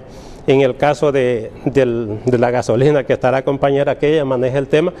tenemos, vaya, en el caso de la gasolina, que estará compañera que ella maneja el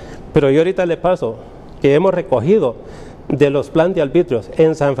tema, pero yo ahorita le paso que hemos recogido de los planes de arbitrios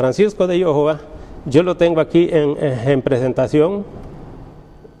en San Francisco de Yojoa. Yo lo tengo aquí en presentación.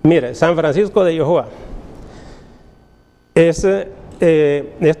 Mire, San Francisco de Yojoa,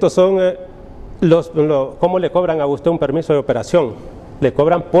 estos son ¿cómo le cobran a usted un permiso de operación? Le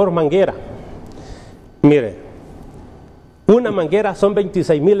cobran por manguera. Mire, una manguera son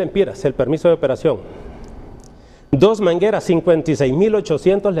 26,000 lempiras el permiso de operación. 2 mangueras,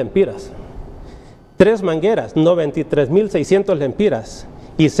 56,800 lempiras. 3 mangueras, 93,600 lempiras.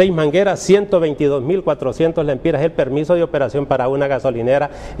 Y 6 mangueras, 122,400 lempiras. El permiso de operación para una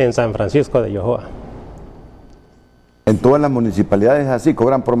gasolinera en San Francisco de Yojoa. ¿En todas las municipalidades así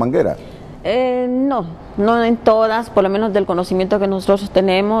cobran por manguera? No en todas, por lo menos del conocimiento que nosotros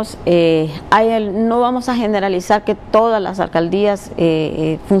tenemos. No vamos a generalizar que todas las alcaldías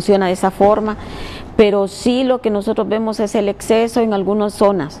funcionan de esa forma, pero sí lo que nosotros vemos es el exceso en algunas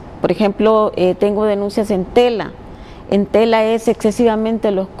zonas. Por ejemplo, tengo denuncias en Tela. En Tela es excesivamente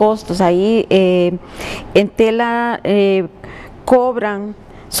los costos. Ahí en Tela cobran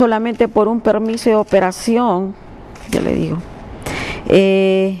solamente por un permiso de operación, ya le digo,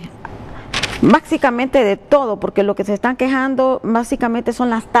 básicamente de todo, porque lo que se están quejando básicamente son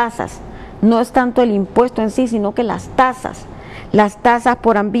las tasas. No es tanto el impuesto en sí, sino que las tasas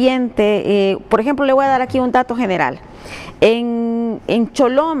por ambiente. Por ejemplo, le voy a dar aquí un dato general. En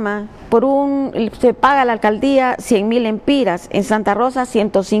Choloma se paga a la alcaldía 100,000 lempiras, en Santa Rosa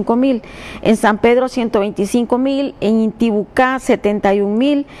 105,000, en San Pedro 125,000, en Intibucá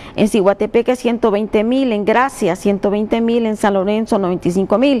 71,000, en Ciguatepeque 120,000, en Gracia 120,000, en San Lorenzo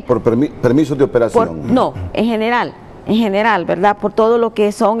 95,000. ¿Por permisos de operación? No, en general, ¿verdad? Por todo lo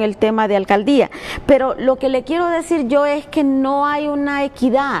que son el tema de alcaldía. Pero lo que le quiero decir yo es que no hay una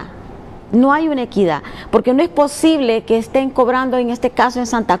equidad. No hay una equidad, porque no es posible que estén cobrando, en este caso en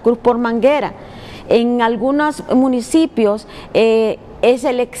Santa Cruz, por manguera. En algunos municipios es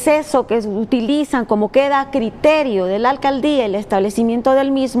el exceso que utilizan, como queda a criterio de la alcaldía el establecimiento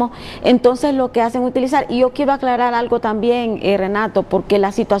del mismo, entonces lo que hacen utilizar. Y yo quiero aclarar algo también, Renato, porque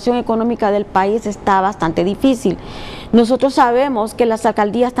la situación económica del país está bastante difícil. Nosotros sabemos que las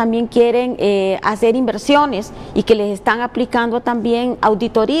alcaldías también quieren hacer inversiones y que les están aplicando también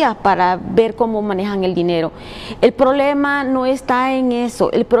auditorías para ver cómo manejan el dinero. El problema no está en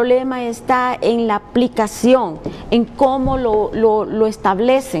eso, el problema está en la aplicación, en cómo lo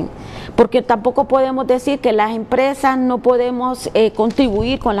establecen, porque tampoco podemos decir que las empresas no podemos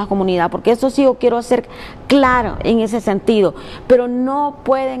contribuir con la comunidad, porque eso sí yo quiero hacer claro en ese sentido, pero no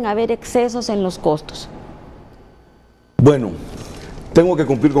pueden haber excesos en los costos. Bueno, tengo que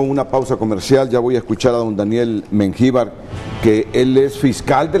cumplir con una pausa comercial. Ya voy a escuchar a don Daniel Mengíbar, que él es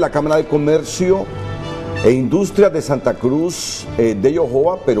fiscal de la Cámara de Comercio e Industria de Santa Cruz de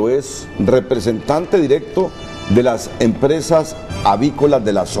Yojoa, pero es representante directo de las empresas avícolas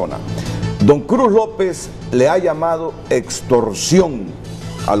de la zona. Don Cruz López le ha llamado extorsión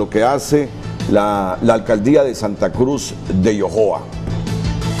a lo que hace la alcaldía de Santa Cruz de Yojoa.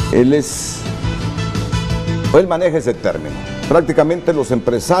 Él maneja ese término. Prácticamente los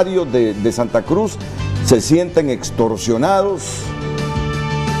empresarios de Santa Cruz se sienten extorsionados.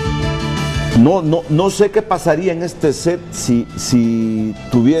 No sé qué pasaría en este set si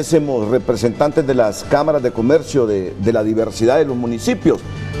tuviésemos representantes de las cámaras de comercio de la diversidad de los municipios.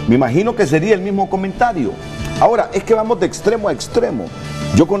 Me imagino que sería el mismo comentario. Ahora, es que vamos de extremo a extremo.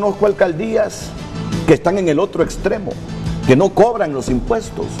 Yo conozco alcaldías que están en el otro extremo, que no cobran los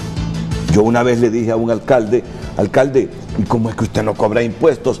impuestos. Yo una vez le dije a un alcalde, ¿y cómo es que usted no cobra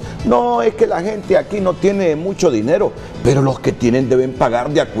impuestos? No, es que la gente aquí no tiene mucho dinero, pero los que tienen deben pagar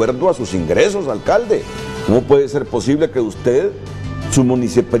de acuerdo a sus ingresos, alcalde. ¿Cómo puede ser posible que usted, su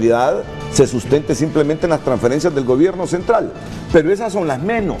municipalidad, se sustente simplemente en las transferencias del gobierno central? Pero esas son las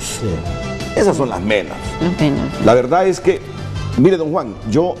menos. Sí. Esas son las menos. La verdad es que, mire, don Juan,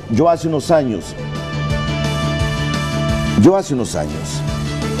 yo hace unos años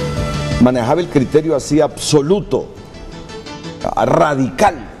manejaba el criterio así absoluto,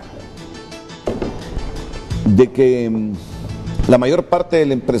 radical, de que la mayor parte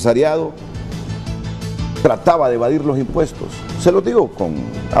del empresariado trataba de evadir los impuestos. Se lo digo con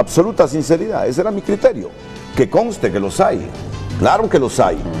absoluta sinceridad, ese era mi criterio. Que conste que los hay, claro que los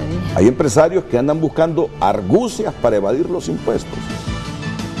hay. Hay empresarios que andan buscando argucias para evadir los impuestos.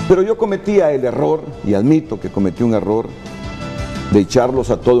 Pero yo cometía el error, y admito que cometí un error, de echarlos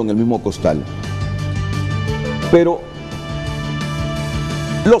a todos en el mismo costal. Pero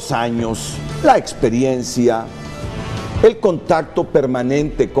los años, la experiencia, el contacto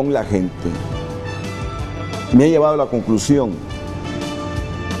permanente con la gente, me ha llevado a la conclusión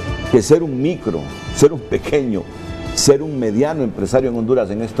que ser un micro, ser un pequeño, ser un mediano empresario en Honduras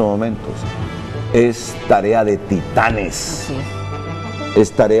en estos momentos es tarea de titanes,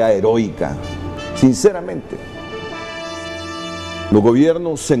 es tarea heroica, sinceramente. Los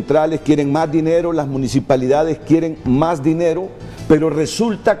gobiernos centrales quieren más dinero, las municipalidades quieren más dinero, pero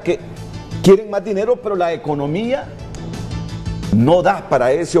resulta que quieren más dinero, pero la economía no da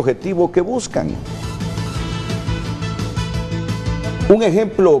para ese objetivo que buscan. Un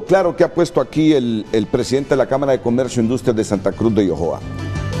ejemplo claro que ha puesto aquí el presidente de la Cámara de Comercio e Industria de Santa Cruz de Yojoa.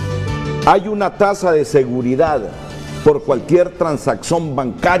 Hay una tasa de seguridad por cualquier transacción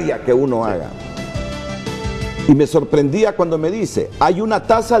bancaria que uno haga. Y me sorprendía cuando me dice, hay una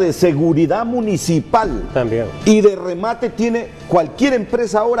tasa de seguridad municipal. También. Y de remate tiene cualquier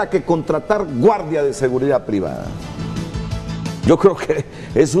empresa ahora que contratar guardia de seguridad privada. Yo creo que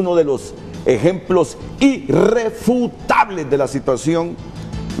es uno de los ejemplos irrefutables de la situación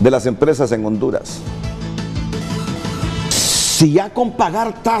de las empresas en Honduras. Si ya con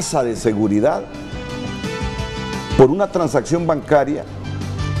pagar tasa de seguridad por una transacción bancaria,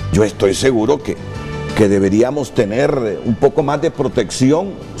 yo estoy seguro que deberíamos tener un poco más de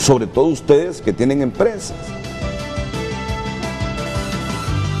protección, sobre todo ustedes que tienen empresas.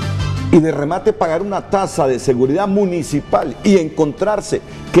 Y de remate pagar una tasa de seguridad municipal y encontrarse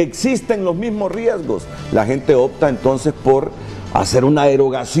que existen los mismos riesgos, la gente opta entonces por hacer una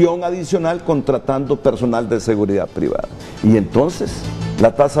erogación adicional contratando personal de seguridad privada. Y entonces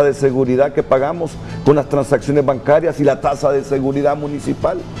la tasa de seguridad que pagamos con las transacciones bancarias y la tasa de seguridad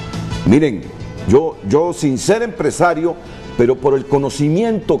municipal. Miren, yo sin ser empresario, pero por el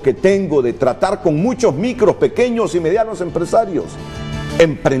conocimiento que tengo de tratar con muchos micros, pequeños y medianos empresarios,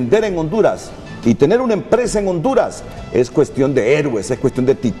 emprender en Honduras y tener una empresa en Honduras es cuestión de héroes, es cuestión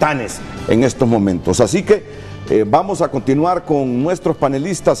de titanes en estos momentos. Así que vamos a continuar con nuestros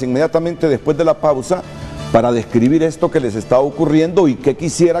panelistas inmediatamente después de la pausa para describir esto que les está ocurriendo y que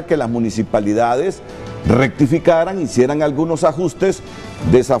quisiera que las municipalidades rectificaran, hicieran algunos ajustes.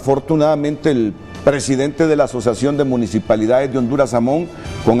 Desafortunadamente el presidente de la Asociación de Municipalidades de Honduras, Amón,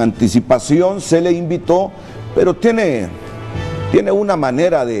 con anticipación se le invitó, pero tiene una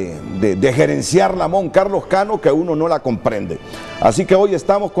manera de gerenciar la Amón, Carlos Cano, que uno no la comprende. Así que hoy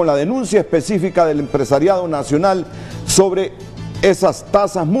estamos con la denuncia específica del empresariado nacional sobre esas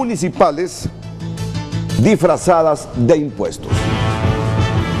tasas municipales disfrazadas de impuestos.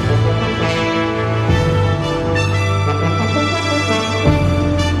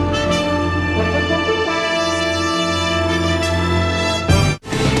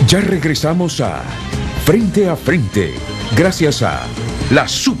 Ya regresamos a Frente, gracias a la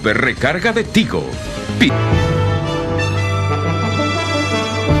super recarga de Tigo.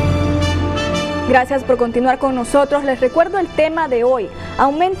 Gracias por continuar con nosotros. Les recuerdo el tema de hoy.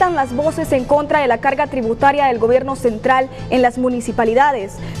 Aumentan las voces en contra de la carga tributaria del gobierno central en las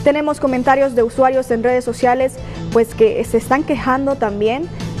municipalidades. Tenemos comentarios de usuarios en redes sociales pues que se están quejando también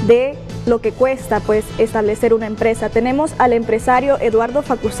de lo que cuesta pues establecer una empresa. Tenemos al empresario Eduardo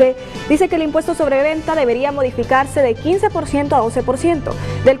Facusé, dice que el impuesto sobre venta debería modificarse de 15% a 12%,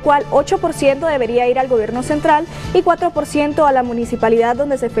 del cual 8% debería ir al gobierno central y 4% a la municipalidad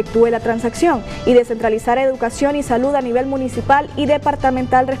donde se efectúe la transacción, y descentralizar educación y salud a nivel municipal y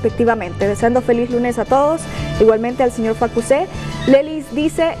departamental respectivamente. Deseando feliz lunes a todos, igualmente al señor Facusé. Lelis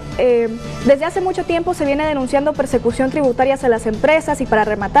dice, desde hace mucho tiempo se viene denunciando persecución tributaria hacia las empresas y para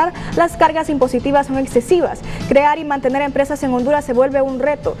rematar, las cargas impositivas son excesivas. Crear y mantener empresas en Honduras se vuelve un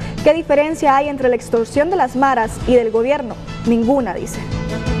reto. ¿Qué diferencia hay entre la extorsión de las maras y del gobierno? Ninguna, dice.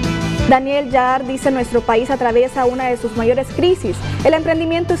 Daniel Yar dice, nuestro país atraviesa una de sus mayores crisis. El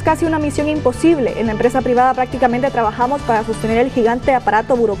emprendimiento es casi una misión imposible. En la empresa privada prácticamente trabajamos para sostener el gigante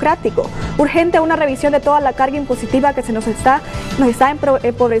aparato burocrático. Urgente una revisión de toda la carga impositiva que nos está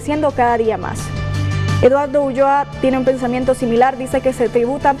empobreciendo cada día más. Eduardo Ulloa tiene un pensamiento similar, dice que se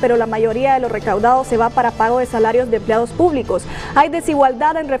tributan, pero la mayoría de lo recaudado se va para pago de salarios de empleados públicos. Hay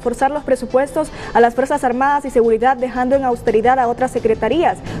desigualdad en reforzar los presupuestos a las Fuerzas Armadas y Seguridad, dejando en austeridad a otras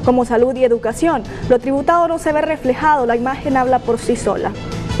secretarías, como Salud y Educación. Lo tributado no se ve reflejado, la imagen habla por sí sola.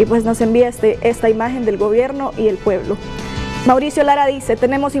 Y pues nos envía esta imagen del gobierno y el pueblo. Mauricio Lara dice,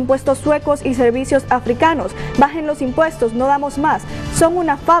 tenemos impuestos suecos y servicios africanos. Bajen los impuestos, no damos más. Son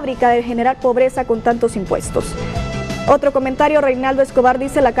una fábrica de generar pobreza con tantos impuestos. Otro comentario, Reinaldo Escobar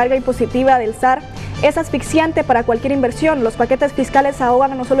dice, la carga impositiva del SAR es asfixiante para cualquier inversión. Los paquetes fiscales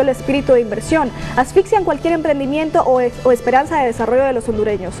ahogan no solo el espíritu de inversión, asfixian cualquier emprendimiento o esperanza de desarrollo de los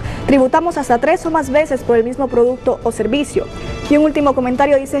hondureños. Tributamos hasta 3 o más veces por el mismo producto o servicio. Y un último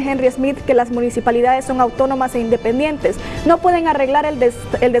comentario, dice Henry Smith, que las municipalidades son autónomas e independientes. No pueden arreglar el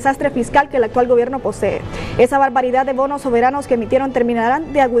desastre fiscal que el actual gobierno posee. Esa barbaridad de bonos soberanos que emitieron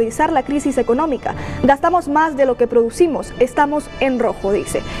terminarán de agudizar la crisis económica. Gastamos más de lo que producimos. Estamos en rojo,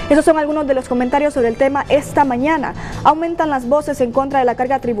 dice. Esos son algunos de los comentarios sobre el tema esta mañana. Aumentan las voces en contra de la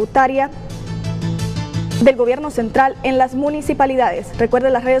carga tributaria del gobierno central en las municipalidades.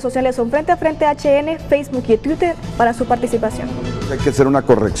 Recuerden, las redes sociales son Frente a Frente HN, Facebook y Twitter para su participación. Hay que hacer una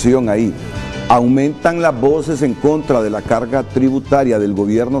corrección ahí. Aumentan las voces en contra de la carga tributaria del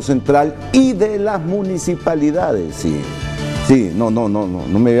gobierno central y de las municipalidades. Sí, no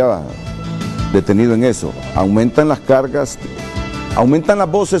me había detenido en eso. Aumentan las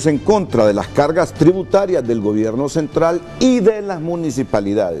voces en contra de las cargas tributarias del gobierno central y de las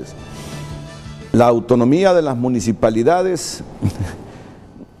municipalidades. La autonomía de las municipalidades,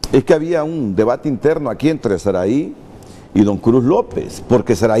 es que había un debate interno aquí entre Saraí y don Cruz López,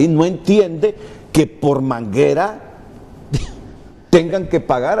 porque Saraí no entiende que por manguera tengan que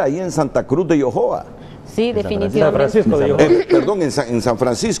pagar ahí en Santa Cruz de Yojoa. Sí, definitivamente. Perdón, en San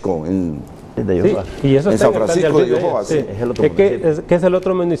Francisco. Sí, y eso en está San Francisco de Yojoa, sí. Que es el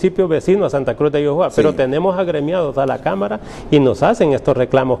otro municipio vecino a Santa Cruz de Yojoa, pero tenemos agremiados a la Cámara y nos hacen estos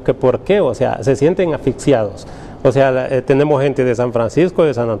reclamos, que por qué, o sea, se sienten asfixiados. O sea, tenemos gente de San Francisco,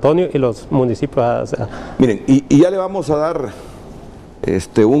 de San Antonio y los municipios. Miren, y ya le vamos a dar ¿qué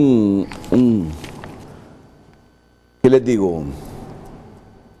les digo?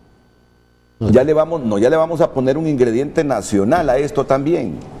 Ya le vamos a poner un ingrediente nacional a esto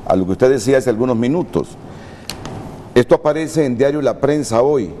también, a lo que usted decía hace algunos minutos. Esto aparece en Diario La Prensa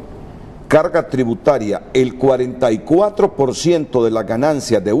hoy. Carga tributaria, el 44% de las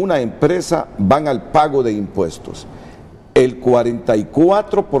ganancias de una empresa van al pago de impuestos. El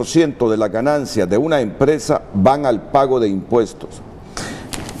 44% de las ganancias de una empresa van al pago de impuestos.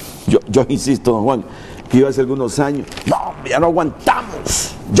 Yo insisto, don Juan, que yo hace algunos años, no, ya no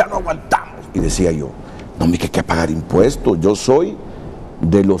aguantamos. Y decía yo, No me hay que pagar impuestos. Yo soy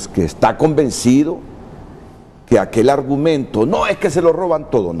de los que está convencido que aquel argumento, no es que se lo roban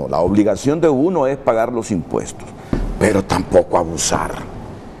todo, no, la obligación de uno es pagar los impuestos, pero tampoco abusar,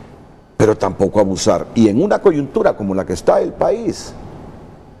 y en una coyuntura como la que está el país,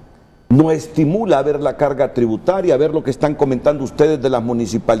 no estimula a ver la carga tributaria, a ver lo que están comentando ustedes de las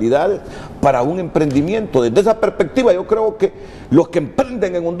municipalidades para un emprendimiento. Desde esa perspectiva yo creo que los que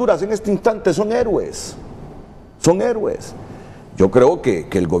emprenden en Honduras en este instante son héroes, Yo creo que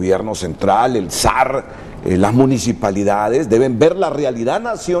el gobierno central, el SAR, las municipalidades deben ver la realidad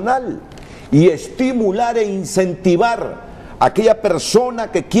nacional y estimular e incentivar a aquella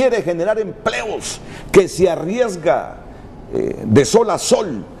persona que quiere generar empleos, que se arriesga de sol a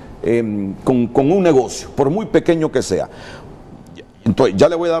sol con un negocio, por muy pequeño que sea. Entonces, ya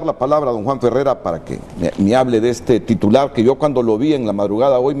le voy a dar la palabra a don Juan Ferrera para que me hable de este titular que yo cuando lo vi en la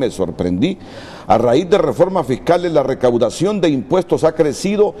madrugada hoy me sorprendí. A raíz de reformas fiscales, la recaudación de impuestos ha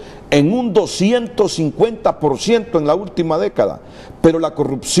crecido en un 250% en la última década, pero la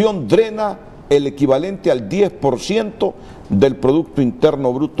corrupción drena el equivalente al 10% del Producto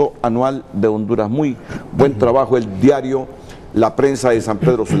Interno Bruto anual de Honduras. Muy buen trabajo el diario La Prensa de San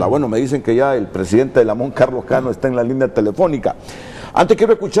Pedro Sula. Bueno, me dicen que ya el presidente de la MON, Carlos Cano, está en la línea telefónica. Antes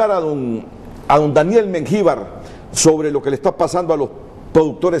quiero escuchar a don Daniel Mengíbar sobre lo que le está pasando a los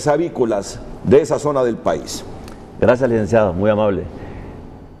productores avícolas de esa zona del país. Gracias, licenciado, muy amable.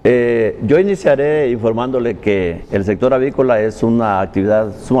 Yo iniciaré informándole que el sector avícola es una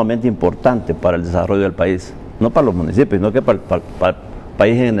actividad sumamente importante para el desarrollo del país, no para los municipios, sino que para el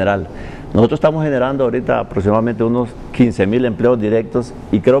país en general. Nosotros estamos generando ahorita aproximadamente unos 15.000 empleos directos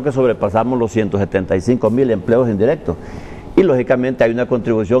y creo que sobrepasamos los 175.000 empleos indirectos. Y lógicamente hay una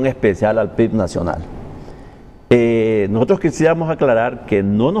contribución especial al PIB nacional. Nosotros quisiéramos aclarar que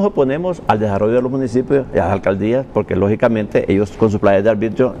no nos oponemos al desarrollo de los municipios y a las alcaldías, porque lógicamente ellos con sus planes de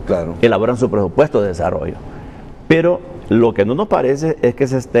arbitrio elaboran su presupuesto de desarrollo. Pero lo que no nos parece es que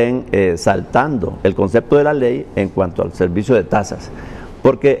se estén saltando el concepto de la ley en cuanto al servicio de tasas.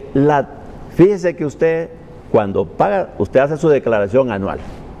 Porque fíjese que usted, cuando paga, usted hace su declaración anual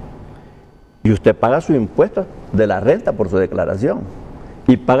y usted paga su impuesto de la renta por su declaración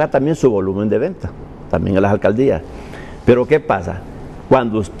y paga también su volumen de venta, también en las alcaldías. Pero ¿qué pasa?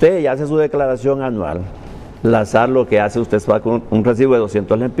 Cuando usted ya hace su declaración anual, la SAR lo que hace, usted va con un recibo de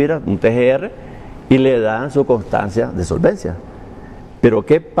 200 lempiras, un TGR, y le dan su constancia de solvencia. Pero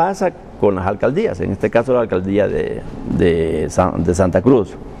 ¿qué pasa con las alcaldías? En este caso la alcaldía de Santa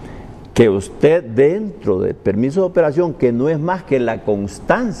Cruz, que usted dentro del permiso de operación, que no es más que la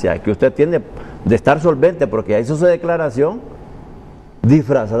constancia que usted tiene de estar solvente porque ya hizo su declaración,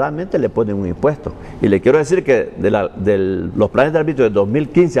 disfrazadamente le ponen un impuesto. Y le quiero decir que de los planes de arbitrio de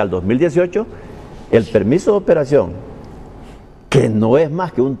 2015 al 2018, el permiso de operación, que no es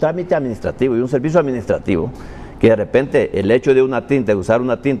más que un trámite administrativo y un servicio administrativo, que de repente el hecho de una tinta, de usar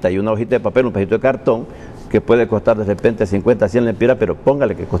una tinta y una hojita de papel, un pedacito de cartón, que puede costar de repente 50, 100 lempiras, pero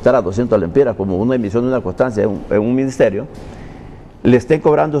póngale que costara 200 lempiras, como una emisión de una constancia en un ministerio, le estén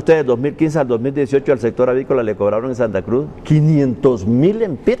cobrando ustedes 2015 al 2018 al sector avícola, le cobraron en Santa Cruz 500.000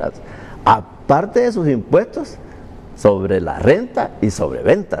 lempiras, aparte de sus impuestos sobre la renta y sobre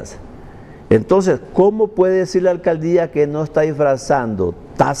ventas. Entonces, ¿cómo puede decir la alcaldía que no está disfrazando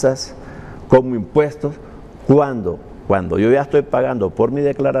tasas como impuestos cuando yo ya estoy pagando por mi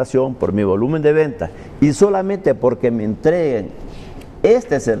declaración, por mi volumen de venta, y solamente porque me entreguen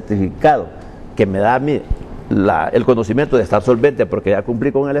este certificado que me da a mí el conocimiento de estar solvente porque ya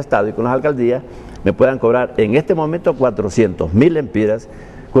cumplí con el Estado y con las alcaldías, me puedan cobrar en este momento 400.000 lempiras?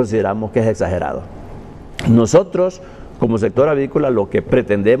 Consideramos que es exagerado. Nosotros, como sector avícola, lo que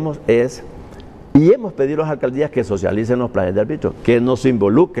pretendemos es, y hemos pedido a las alcaldías que socialicen los planes de arbitrio, que nos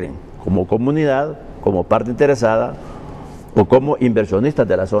involucren como comunidad, como parte interesada o como inversionistas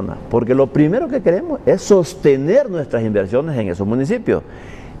de la zona, porque lo primero que queremos es sostener nuestras inversiones en esos municipios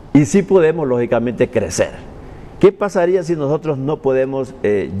y sí podemos lógicamente crecer. ¿Qué pasaría si nosotros no podemos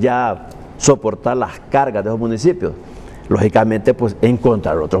ya soportar las cargas de esos municipios? Lógicamente pues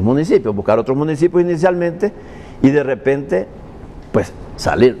encontrar otros municipios, buscar otros municipios inicialmente y de repente pues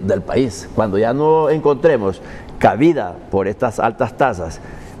salir del país. Cuando ya no encontremos cabida por estas altas tasas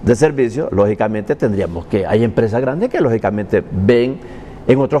de servicio, lógicamente tendríamos que, hay empresas grandes que lógicamente ven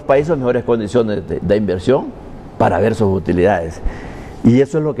en otros países mejores condiciones de inversión para ver sus utilidades. Y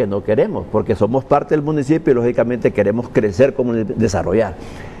eso es lo que no queremos, porque somos parte del municipio y lógicamente queremos crecer como desarrollar.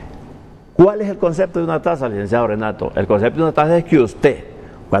 ¿Cuál es el concepto de una tasa, licenciado Renato? El concepto de una tasa es que usted,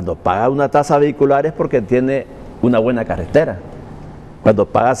 cuando paga una tasa vehicular es porque tiene una buena carretera. Cuando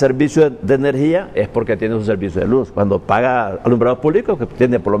paga servicio de energía es porque tiene un servicio de luz. Cuando paga alumbrado público, que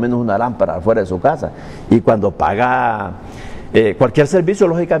tiene por lo menos una lámpara fuera de su casa. Y cuando paga cualquier servicio,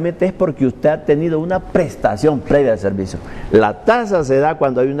 lógicamente es porque usted ha tenido una prestación previa de servicio. La tasa se da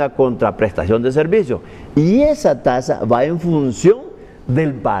cuando hay una contraprestación de servicio. Y esa tasa va en función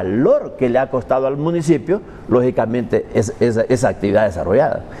del valor que le ha costado al municipio, lógicamente, esa actividad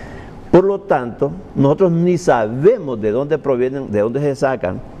desarrollada. Por lo tanto, nosotros ni sabemos de dónde provienen, de dónde se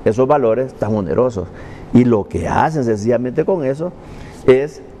sacan esos valores tan onerosos. Y lo que hacen sencillamente con eso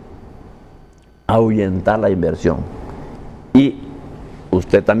es ahuyentar la inversión. Y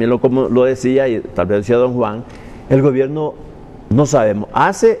usted también lo decía, y tal vez decía don Juan, el gobierno, no sabemos,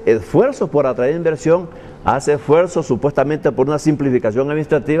 hace esfuerzos por atraer inversión, hace esfuerzos supuestamente por una simplificación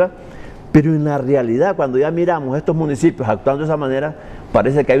administrativa, pero en la realidad, cuando ya miramos estos municipios actuando de esa manera,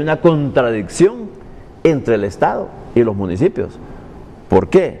 parece que hay una contradicción entre el Estado y los municipios. ¿Por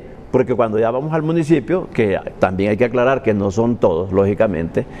qué? Porque cuando ya vamos al municipio, que también hay que aclarar que no son todos,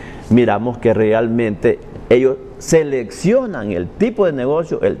 lógicamente, miramos que realmente ellos seleccionan el tipo de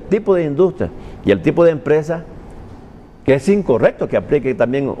negocio, el tipo de industria y el tipo de empresa, que es incorrecto que aplique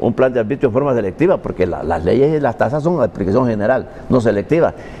también un plan de arbitrio en forma selectiva, porque las leyes y las tasas son de aplicación general, no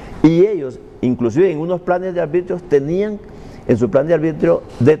selectiva. Y ellos, inclusive en unos planes de arbitrio, tenían en su plan de arbitrio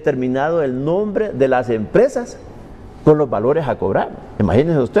determinado el nombre de las empresas con los valores a cobrar.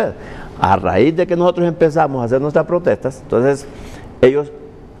 Imagínense usted, a raíz de que nosotros empezamos a hacer nuestras protestas, entonces ellos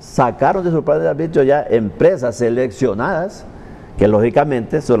sacaron de su plan de arbitrio ya empresas seleccionadas, que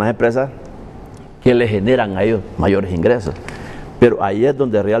lógicamente son las empresas que le generan a ellos mayores ingresos. Pero ahí es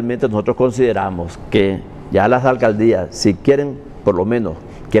donde realmente nosotros consideramos que ya las alcaldías, si quieren por lo menos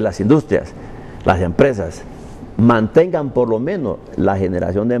que las industrias, las empresas, mantengan por lo menos la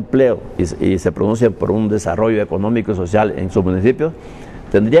generación de empleo y se pronuncien por un desarrollo económico y social en sus municipios,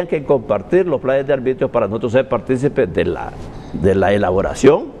 tendrían que compartir los planes de arbitrio para nosotros ser partícipes de la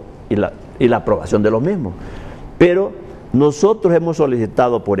elaboración y la aprobación de los mismos. Pero nosotros hemos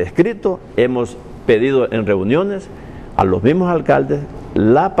solicitado por escrito, hemos pedido en reuniones a los mismos alcaldes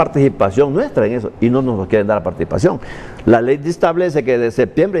la participación nuestra en eso, y no nos quieren dar la participación. La ley establece que de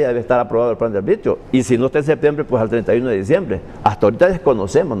septiembre ya debe estar aprobado el plan de arbitrio, y si no está en septiembre, pues al 31 de diciembre. Hasta ahorita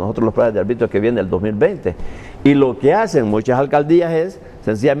desconocemos nosotros los planes de arbitrio que vienen del 2020, y lo que hacen muchas alcaldías es,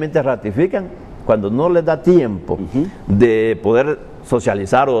 sencillamente ratifican, cuando no les da tiempo de poder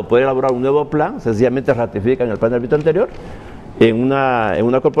socializar o de poder elaborar un nuevo plan, sencillamente ratifican el plan de arbitrio anterior en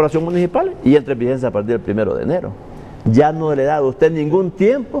una corporación municipal y entra en vigencia a partir del 1 de enero. Ya no le da a usted ningún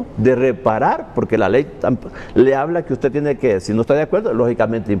tiempo de reparar, porque la ley le habla que usted tiene que, si no está de acuerdo,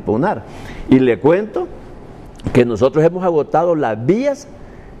 lógicamente impugnar. Y le cuento que nosotros hemos agotado las vías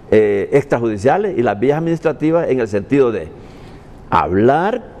extrajudiciales y las vías administrativas en el sentido de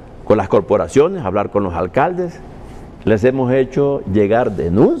hablar con las corporaciones, hablar con los alcaldes, les hemos hecho llegar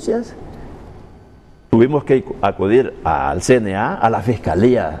denuncias, tuvimos que acudir al CNA, a la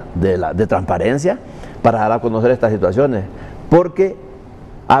Fiscalía de Transparencia, para dar a conocer estas situaciones, porque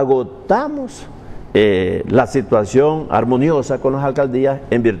agotamos la situación armoniosa con las alcaldías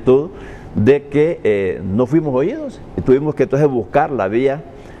en virtud de que no fuimos oídos y tuvimos que entonces buscar la vía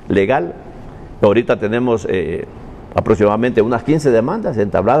legal. Ahorita tenemos aproximadamente unas 15 demandas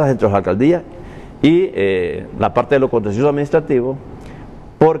entabladas entre las alcaldías y la parte de lo contencioso administrativo,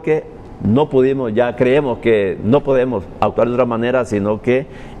 porque no pudimos, ya creemos que no podemos actuar de otra manera, sino que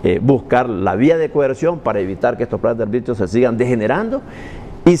buscar la vía de coerción para evitar que estos planes de arbitrio se sigan degenerando.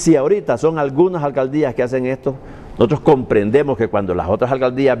 Y si ahorita son algunas alcaldías que hacen esto, nosotros comprendemos que cuando las otras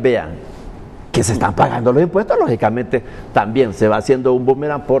alcaldías vean que se están pagando los impuestos, lógicamente también se va haciendo un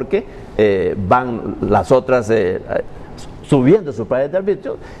boomerang, porque van las otras subiendo sus planes de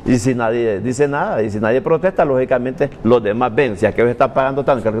arbitrio, y si nadie dice nada y si nadie protesta, lógicamente los demás ven, si aquellos están pagando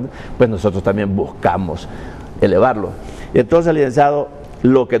tanto, pues nosotros también buscamos elevarlo. Y entonces, licenciado,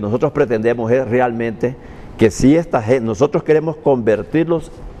 lo que nosotros pretendemos es realmente que si nosotros queremos convertirlos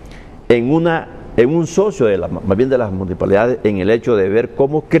en un socio más bien de las municipalidades, en el hecho de ver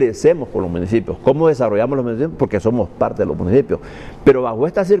cómo crecemos con los municipios, cómo desarrollamos los municipios, porque somos parte de los municipios. Pero bajo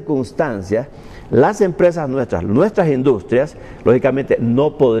estas circunstancias, las empresas nuestras industrias, lógicamente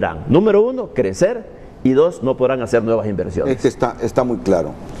no podrán, número uno, crecer, y dos, no podrán hacer nuevas inversiones. Está muy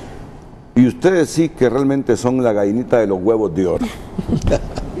claro. Y ustedes sí que realmente son la gallinita de los huevos de oro.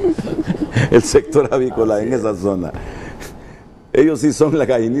 El sector avícola en esa zona. Ellos sí son la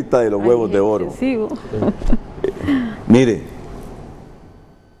gallinita de los huevos de oro. Mire,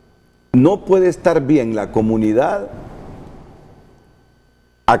 no puede estar bien la comunidad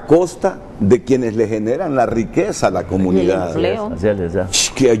a costa de quienes le generan la riqueza a la comunidad.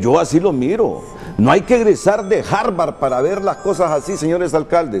 Que yo así lo miro. No hay que egresar de Harvard para ver las cosas así, señores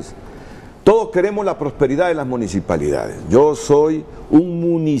alcaldes. Todos queremos la prosperidad de las municipalidades. Yo soy un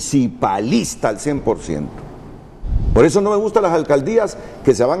municipalista al 100%. Por eso no me gustan las alcaldías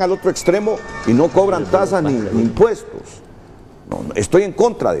que se van al otro extremo y no cobran tasas ni impuestos. No, estoy en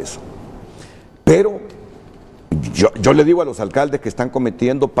contra de eso. Pero yo le digo a los alcaldes que están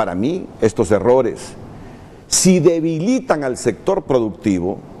cometiendo, para mí, estos errores. Si debilitan al sector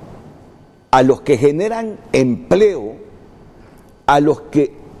productivo, a los que generan empleo, a los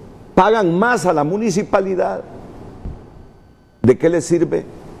que pagan más a la municipalidad, ¿de qué les sirve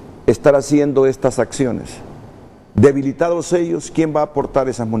estar haciendo estas acciones? Debilitados ellos, ¿quién va a aportar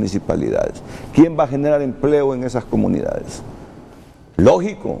esas municipalidades? ¿Quién va a generar empleo en esas comunidades?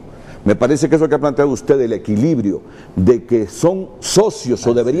 Lógico. Me parece que eso que ha planteado usted, el equilibrio de que son socios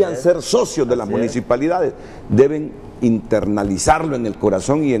o deberían ser socios de las municipalidades, deben internalizarlo en el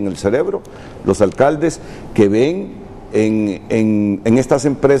corazón y en el cerebro los alcaldes que ven en estas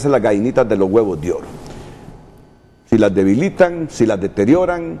empresas las gallinitas de los huevos de oro. Si las debilitan, si las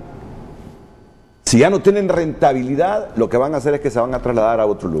deterioran, si ya no tienen rentabilidad, lo que van a hacer es que se van a trasladar a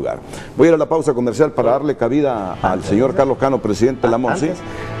otro lugar. Voy a ir a la pausa comercial para darle cabida al señor Carlos Cano, presidente de la MON.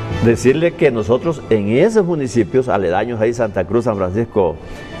 Decirle que nosotros en esos municipios aledaños ahí, Santa Cruz, San Francisco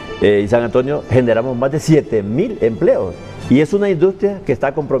y San Antonio, generamos más de 7,000 empleos. Y es una industria que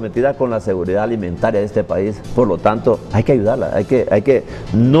está comprometida con la seguridad alimentaria de este país. Por lo tanto, hay que ayudarla, hay que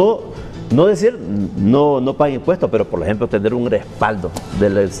no decir no paguen impuestos, pero por ejemplo tener un respaldo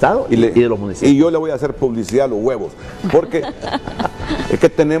del Estado y de los municipios. Y yo le voy a hacer publicidad a los huevos, porque es que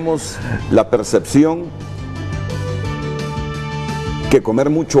tenemos la percepción que comer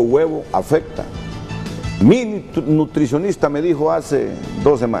mucho huevo afecta. Mi nutricionista me dijo hace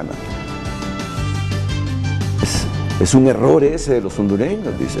 2 semanas, es un error ese de los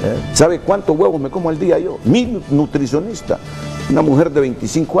hondureños, dice. ¿Sabe cuántos huevos me como al día yo? Mi nutricionista, una mujer de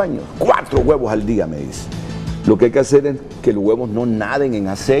 25 años, 4 huevos al día me dice. Lo que hay que hacer es que los huevos no naden en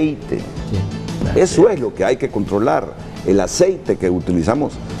aceite. Eso es lo que hay que controlar, el aceite que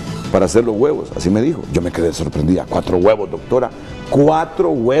utilizamos para hacer los huevos. Así me dijo. Yo me quedé sorprendida. 4 huevos, doctora. 4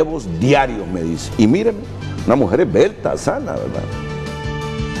 huevos diarios, me dice. Y mírenme, una mujer esbelta, sana, ¿verdad?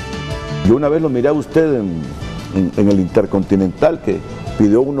 Yo una vez lo miré a usted en el Intercontinental, que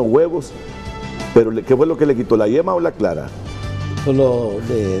pidió unos huevos, pero ¿qué fue lo que le quitó? ¿La yema o la clara? Solo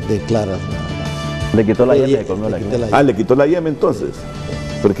de claras. Le quitó la yema y comió la yema. Ah, le quitó la yema entonces.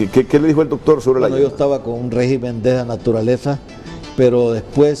 Porque, ¿qué le dijo el doctor sobre la yema? Yo estaba con un régimen de esa naturaleza, pero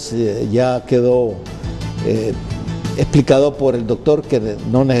después ya quedó explicado por el doctor que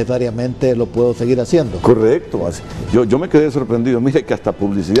no necesariamente lo puedo seguir haciendo. Correcto. Yo me quedé sorprendido. Mire que hasta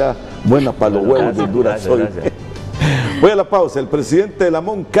publicidad buena para los huevos de Honduras hoy. Voy a la pausa. El presidente de la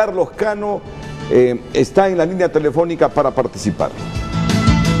MON, Carlos Cano, está en la línea telefónica para participar.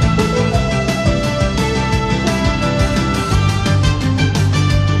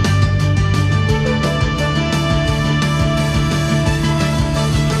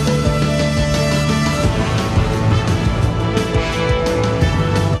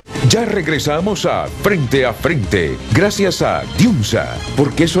 Ya regresamos a Frente, gracias a Diunsa.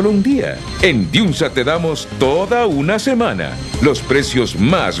 ¿Por qué solo un día? En Diunsa te damos toda una semana. Los precios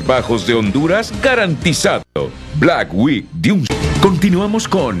más bajos de Honduras garantizado. Black Week Diunsa. Continuamos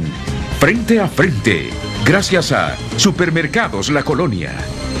con Frente, gracias a Supermercados La Colonia.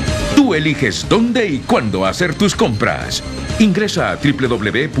 Tú eliges dónde y cuándo hacer tus compras. Ingresa a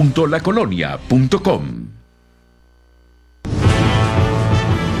www.lacolonia.com.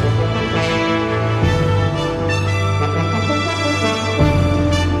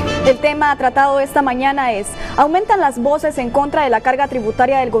 El tema tratado esta mañana es: aumentan las voces en contra de la carga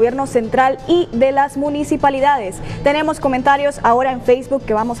tributaria del gobierno central y de las municipalidades. Tenemos comentarios ahora en Facebook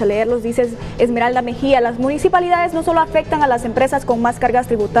que vamos a leerlos. Dice Esmeralda Mejía: las municipalidades no solo afectan a las empresas con más cargas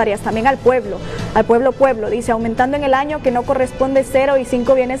tributarias, también al pueblo. Dice, aumentando en el año que no corresponde 0 y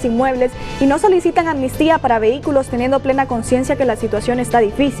 5 bienes inmuebles y no solicitan amnistía para vehículos teniendo plena conciencia que la situación está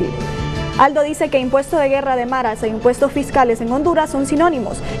difícil. Aldo dice que impuesto de guerra de maras e impuestos fiscales en Honduras son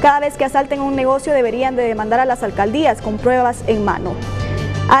sinónimos. Cada vez que asalten un negocio deberían de demandar a las alcaldías con pruebas en mano.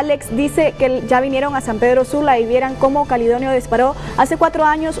 Alex dice que ya vinieron a San Pedro Sula y vieran cómo Calidonio disparó hace 4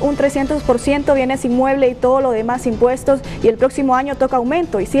 años un 300% bienes inmuebles y todo lo demás impuestos, y el próximo año toca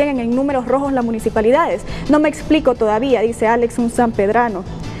aumento y siguen en números rojos las municipalidades. No me explico todavía, dice Alex, un sanpedrano.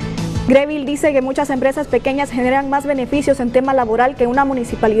 Greville dice que muchas empresas pequeñas generan más beneficios en tema laboral que una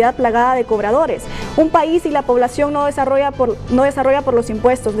municipalidad plagada de cobradores. Un país y la población no desarrolla por los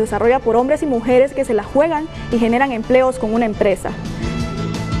impuestos, desarrolla por hombres y mujeres que se la juegan y generan empleos con una empresa.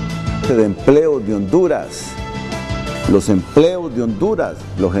 De empleos de Honduras. Los empleos de Honduras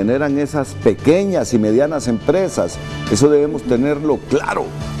los generan esas pequeñas y medianas empresas. Eso debemos tenerlo claro.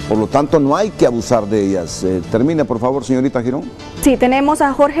 Por lo tanto, no hay que abusar de ellas. Termine, por favor, señorita Girón. Sí, tenemos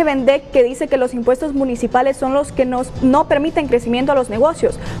a Jorge Bendec, que dice que los impuestos municipales son los que no permiten crecimiento a los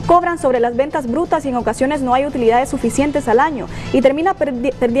negocios. Cobran sobre las ventas brutas y en ocasiones no hay utilidades suficientes al año. Y termina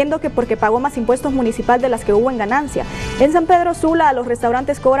perdiendo porque pagó más impuestos municipales de las que hubo en ganancia. En San Pedro Sula, los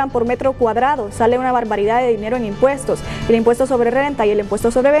restaurantes cobran por metro cuadrado. Sale una barbaridad de dinero en impuestos. El impuesto sobre renta y el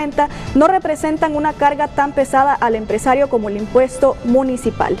impuesto sobre venta no representan una carga tan pesada al empresario como el impuesto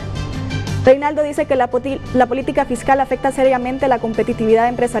municipal. Reinaldo dice que la política fiscal afecta seriamente la competitividad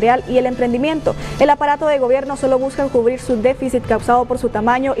empresarial y el emprendimiento. El aparato de gobierno solo busca cubrir su déficit causado por su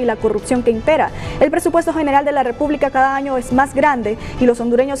tamaño y la corrupción que impera. El presupuesto general de la República cada año es más grande y los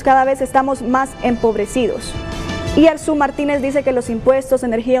hondureños cada vez estamos más empobrecidos. Y Arzú Martínez dice que los impuestos,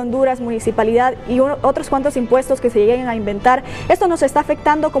 energía Honduras, municipalidad y otros cuantos impuestos que se lleguen a inventar, esto nos está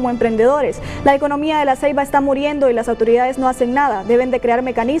afectando como emprendedores. La economía de la Ceiba está muriendo y las autoridades no hacen nada. Deben de crear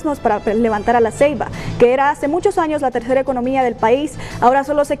mecanismos para levantar a la Ceiba, que era hace muchos años la tercera economía del país, ahora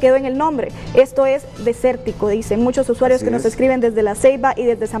solo se quedó en el nombre. Esto es desértico, dicen muchos usuarios que nos escriben desde la Ceiba y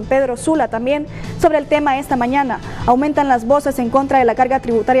desde San Pedro Sula también sobre el tema esta mañana. Aumentan las voces en contra de la carga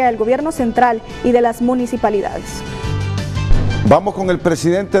tributaria del gobierno central y de las municipalidades. Vamos con el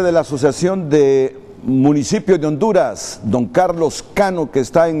presidente de la Asociación de Municipios de Honduras, don Carlos Cano, que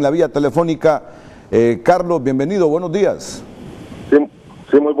está en la vía telefónica. Carlos, bienvenido, buenos días.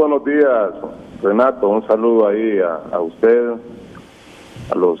 Sí, muy buenos días, Renato. Un saludo ahí a usted,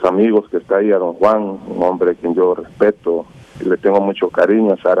 a los amigos que está ahí, a don Juan, un hombre a quien yo respeto y le tengo mucho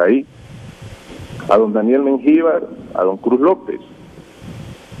cariño, a Saraí, a don Daniel Mengíbar, a don Cruz López.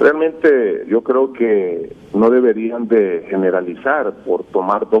 Realmente yo creo que no deberían de generalizar por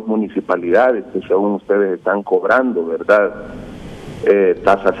tomar dos municipalidades que según ustedes están cobrando, ¿verdad?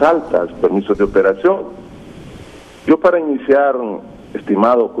 Tasas altas, permisos de operación. Yo para iniciar,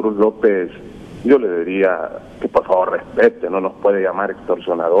 estimado Cruz López, yo le diría que por favor respete, no nos puede llamar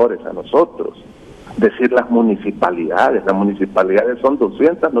extorsionadores a nosotros. Decir las municipalidades son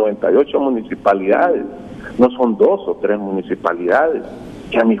 298 municipalidades, no son 2 o 3 municipalidades.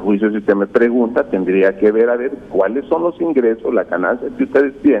 Que a mi juicio, si usted me pregunta, tendría que ver a ver cuáles son los ingresos, las ganancias que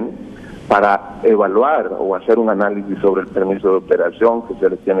ustedes tienen para evaluar o hacer un análisis sobre el permiso de operación que se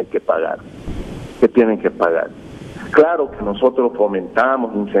les tiene que pagar, que tienen que pagar. Claro que nosotros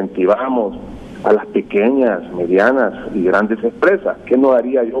fomentamos, incentivamos a las pequeñas, medianas y grandes empresas. ¿Qué no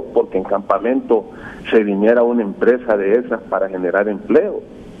haría yo porque en Campamento se viniera una empresa de esas para generar empleo?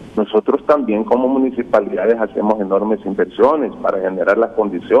 Nosotros también como municipalidades hacemos enormes inversiones para generar las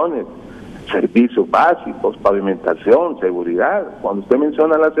condiciones, servicios básicos, pavimentación, seguridad. Cuando usted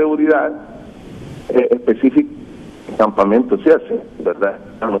menciona la seguridad, específica, el Campamento se hace, ¿verdad?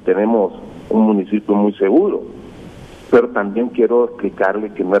 No tenemos un municipio muy seguro, pero también quiero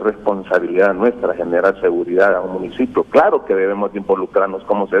explicarle que no es responsabilidad nuestra generar seguridad a un municipio. Claro que debemos de involucrarnos,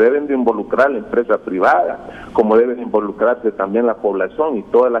 como se deben de involucrar la empresa privada, como debe de involucrarse también la población y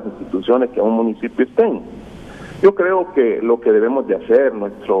todas las instituciones que en un municipio estén. Yo creo que lo que debemos de hacer,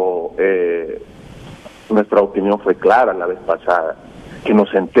 nuestra opinión fue clara la vez pasada, que nos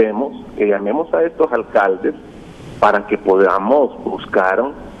sentemos, que llamemos a estos alcaldes para que podamos buscar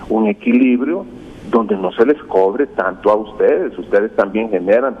un equilibrio donde no se les cobre tanto a ustedes. Ustedes también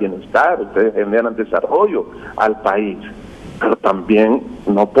generan bienestar, ustedes generan desarrollo al país, pero también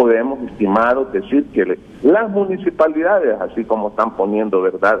no podemos, estimados, decir que las municipalidades, así como están poniendo,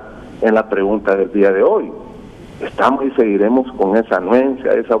 ¿verdad?, en la pregunta del día de hoy, estamos y seguiremos con esa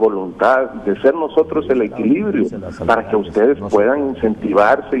anuencia, esa voluntad de ser nosotros el equilibrio para que ustedes puedan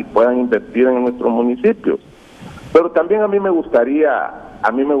incentivarse y puedan invertir en nuestros municipios. Pero también a mí me gustaría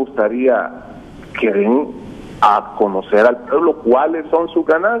que den a conocer al pueblo cuáles son sus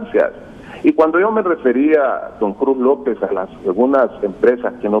ganancias. Y cuando yo me refería, don Cruz López, a algunas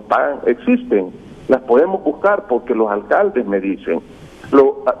empresas que no pagan, existen, las podemos buscar porque los alcaldes me dicen,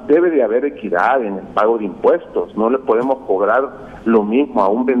 debe de haber equidad en el pago de impuestos, no le podemos cobrar lo mismo a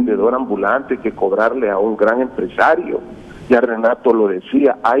un vendedor ambulante que cobrarle a un gran empresario. Ya Renato lo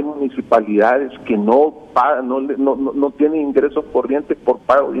decía, hay municipalidades que no pagan, no tienen ingresos corrientes por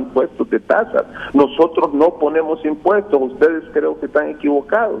pago de impuestos, de tasas. Nosotros no ponemos impuestos, ustedes creo que están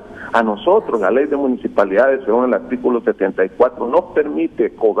equivocados. A nosotros, la ley de municipalidades, según el artículo 74, nos permite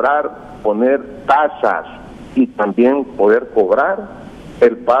poner tasas y también poder cobrar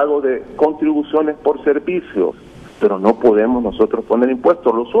el pago de contribuciones por servicios, pero no podemos nosotros poner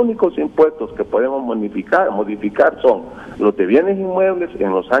impuestos. Los únicos impuestos que podemos modificar son los de bienes inmuebles en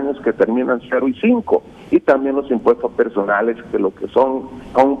los años que terminan 0 y 5, y también los impuestos personales, que lo que son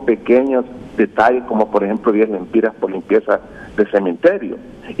pequeños detalles, como por ejemplo 10 lempiras por limpieza de cementerio,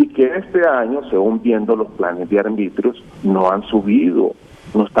 y que este año, según viendo los planes de arbitrios, no han subido,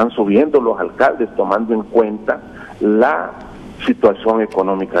 no están subiendo los alcaldes, tomando en cuenta la situación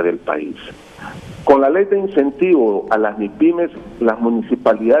económica del país. Con la ley de incentivo a las MIPYMES, las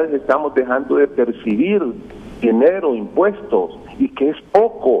municipalidades estamos dejando de percibir dinero, impuestos, y que es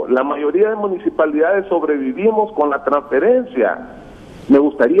poco. La mayoría de municipalidades sobrevivimos con la transferencia. Me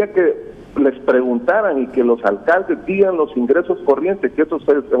gustaría que les preguntaran y que los alcaldes digan los ingresos corrientes, que esos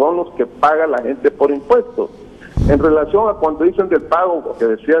son los que paga la gente por impuestos. En relación a cuando dicen del pago, que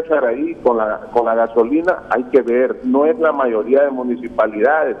decía Saraí, con la gasolina, hay que ver, no es la mayoría de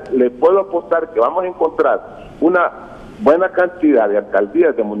municipalidades. Le puedo apostar que vamos a encontrar una buena cantidad de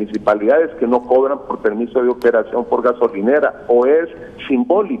alcaldías, de municipalidades que no cobran por permiso de operación por gasolinera, o es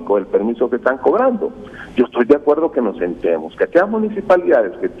simbólico el permiso que están cobrando. Yo estoy de acuerdo que nos sentemos, que aquellas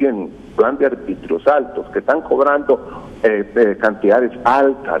municipalidades que tienen plan de arbitrios altos, que están cobrando cantidades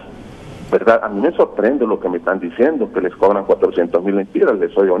altas, ¿verdad? A mí me sorprende lo que me están diciendo, que les cobran 400,000 lempiras,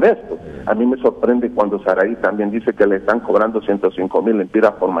 les soy honesto. A mí me sorprende cuando Saraí también dice que le están cobrando 105,000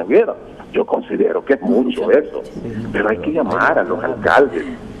 lempiras por manguera. Yo considero que es mucho eso, pero hay que llamar a los alcaldes,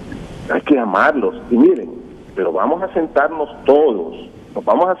 hay que llamarlos. Y miren, pero vamos a sentarnos todos, nos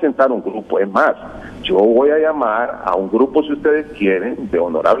vamos a sentar un grupo. Es más, yo voy a llamar a un grupo, si ustedes quieren, de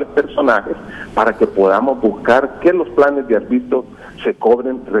honorables personajes, para que podamos buscar que los planes de arbitrio se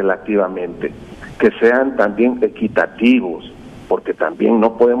cobren relativamente, que sean también equitativos, porque también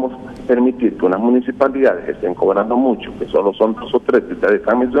no podemos permitir que unas municipalidades estén cobrando mucho, que solo son 2 o 3 que ustedes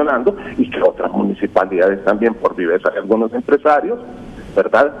están mencionando, y que otras municipalidades también, por viveza de algunos empresarios,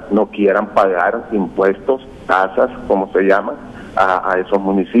 ¿verdad?, no quieran pagar impuestos, tasas, como se llaman, a esos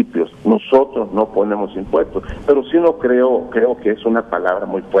municipios. Nosotros no ponemos impuestos, pero sí no creo que es una palabra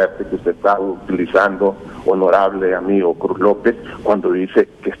muy fuerte que usted está utilizando, honorable amigo Cruz López, cuando dice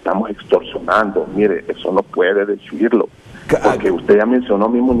que estamos extorsionando. Mire, eso no puede decirlo, porque usted ya mencionó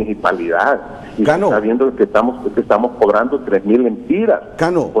mi municipalidad y está viendo que estamos cobrando 3,000 lempiras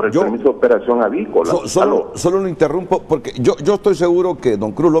por el permiso de operación avícola. Solo lo interrumpo porque yo estoy seguro que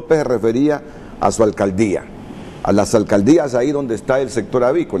don Cruz López se refería a su alcaldía, a las alcaldías ahí donde está el sector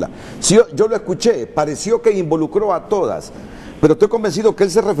avícola. Sí, yo lo escuché, pareció que involucró a todas, pero estoy convencido que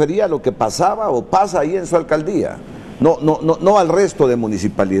él se refería a lo que pasaba o pasa ahí en su alcaldía, no al resto de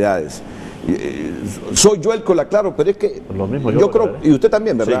municipalidades. Soy yo el que lo aclaro, pero es que lo mismo yo creo, y usted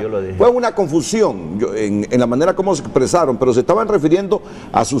también, ¿verdad? Sí, yo lo dije. Fue una confusión en la manera como se expresaron, pero se estaban refiriendo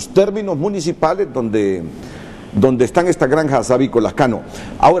a sus términos municipales donde están estas granjas avícolas, Cano.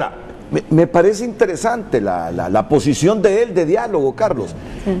 Ahora, me parece interesante la posición de él de diálogo, Carlos.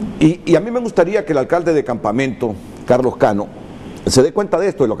 Y a mí me gustaría que el alcalde de Campamento, Carlos Cano, se dé cuenta de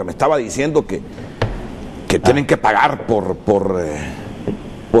esto, de lo que me estaba diciendo, que tienen que pagar por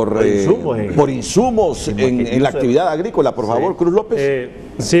insumos en la actividad agrícola. Por favor, Cruz López.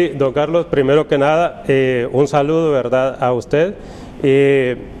 Sí, don Carlos, primero que nada, un saludo, ¿verdad?, a usted.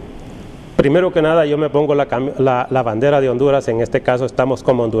 Primero que nada, yo me pongo la bandera de Honduras. En este caso estamos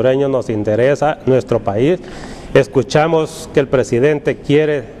como hondureños, nos interesa nuestro país. Escuchamos que el presidente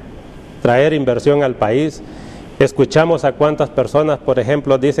quiere traer inversión al país. Escuchamos a cuántas personas, por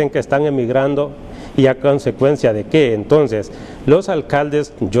ejemplo, dicen que están emigrando, y a consecuencia de qué. Entonces, los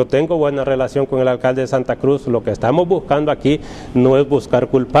alcaldes, yo tengo buena relación con el alcalde de Santa Cruz. Lo que estamos buscando aquí no es buscar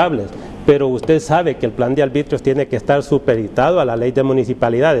culpables, pero usted sabe que el plan de arbitrios tiene que estar supeditado a la ley de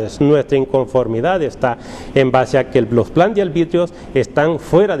municipalidades. Nuestra inconformidad está en base a que los planes de arbitrios están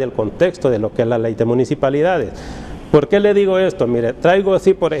fuera del contexto de lo que es la ley de municipalidades. ¿Por qué le digo esto? Mire, traigo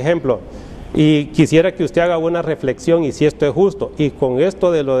así, por ejemplo, y quisiera que usted haga una reflexión y si esto es justo. Y con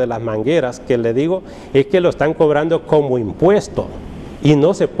esto de lo de las mangueras que le digo, es que lo están cobrando como impuesto, y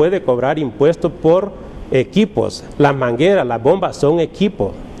no se puede cobrar impuesto por equipos. Las mangueras, las bombas son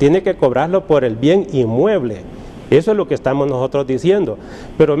equipos, tiene que cobrarlo por el bien inmueble. Eso es lo que estamos nosotros diciendo.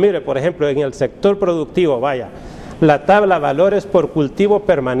 Pero mire, por ejemplo, en el sector productivo, vaya, la tabla valores por cultivo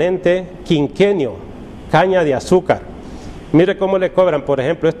permanente quinquenio, caña de azúcar. Mire cómo le cobran, por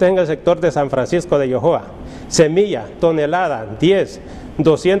ejemplo, este es en el sector de San Francisco de Yojoa. Semilla, tonelada, 10,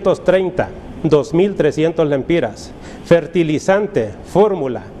 230, 2.300 lempiras. Fertilizante,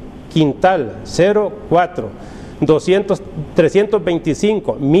 fórmula, quintal, 0,4,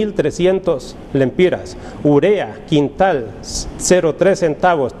 325, 1.300 lempiras. Urea, quintal, 0,3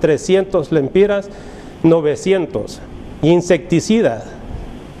 centavos, 300 lempiras, 900. Insecticida,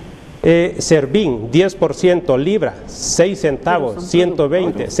 Servín, 10%, libra, 6 centavos,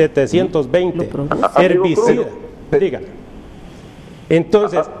 120, 720. Herbicida, dígale.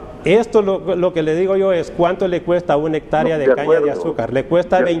 Entonces, esto lo que le digo yo es cuánto le cuesta una hectárea de caña de azúcar. Le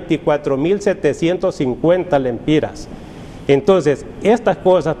cuesta 24.750 lempiras. Entonces, estas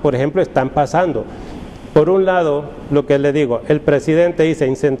cosas, por ejemplo, están pasando. Por un lado, lo que le digo, el presidente dice,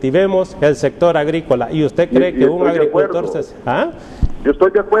 incentivemos el sector agrícola. ¿Y usted cree que un agricultor se... ¿Ah? Yo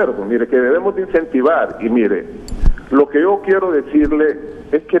estoy de acuerdo, mire, que debemos de incentivar. Y mire, lo que yo quiero decirle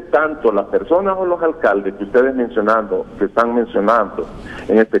es que tanto las personas o los alcaldes que ustedes que están mencionando,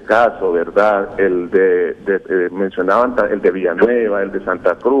 en este caso, ¿verdad? Mencionaban el de Villanueva, el de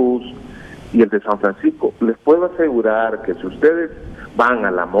Santa Cruz y el de San Francisco. Les puedo asegurar que si ustedes van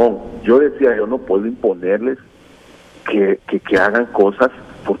a Lamón, yo decía, yo no puedo imponerles que hagan cosas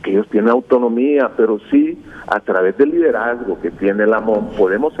porque ellos tienen autonomía, pero sí, a través del liderazgo que tiene Lamón,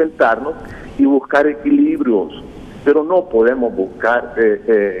 podemos sentarnos y buscar equilibrios, pero no podemos buscar,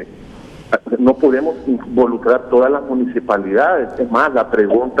 no podemos involucrar todas las municipalidades. Es más, la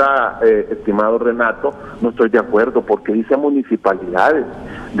pregunta, estimado Renato, no estoy de acuerdo, porque dice municipalidades,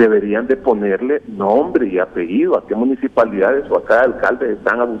 deberían de ponerle nombre y apellido a qué municipalidades o a cada alcalde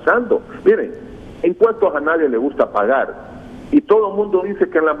están abusando. Miren, impuestos a nadie le gusta pagar, y todo el mundo dice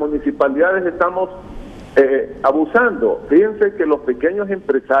que en las municipalidades estamos abusando. Fíjense que los pequeños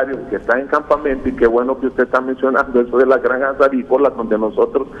empresarios que están en campamento, y qué bueno que usted está mencionando eso de las granjas avícolas, donde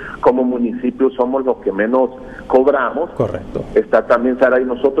nosotros como municipio somos los que menos cobramos. Correcto. Está también Sara, y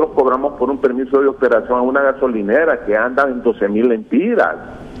nosotros cobramos por un permiso de operación a una gasolinera que anda en 12.000 lempiras.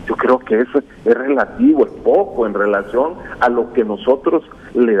 Yo creo que eso es relativo, es poco en relación a lo que nosotros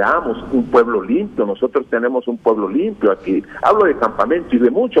le damos, un pueblo limpio. Nosotros tenemos un pueblo limpio aquí. Hablo de campamento y de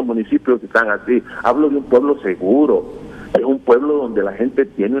muchos municipios que están así. Hablo de un pueblo seguro, es un pueblo donde la gente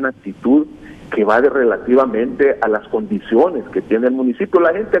tiene una actitud que va relativamente a las condiciones que tiene el municipio.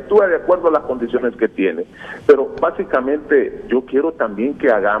 La gente actúa de acuerdo a las condiciones que tiene. Pero básicamente yo quiero también que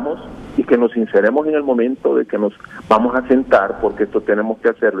hagamos y que nos sinceremos en el momento de que nos vamos a sentar, porque esto tenemos que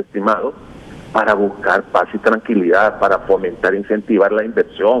hacerlo, estimados, para buscar paz y tranquilidad, para fomentar, incentivar la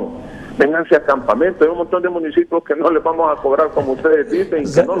inversión. Vénganse a campamento. Hay un montón de municipios que no les vamos a cobrar como ustedes dicen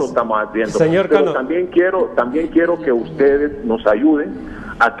y que no lo estamos haciendo. Señor Pero Cano, también quiero que ustedes nos ayuden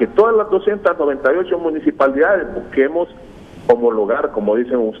a que todas las 298 municipalidades busquemos homologar, como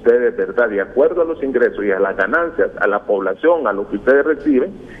dicen ustedes, ¿verdad?, de acuerdo a los ingresos y a las ganancias, a la población, a lo que ustedes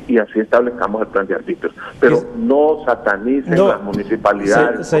reciben, y así establezcamos el plan de arbitrios. Pero no satanicen las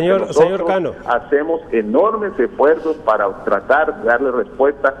municipalidades. Señor Cano, hacemos enormes esfuerzos para tratar de darle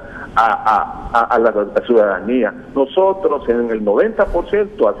respuesta a la ciudadanía. Nosotros en el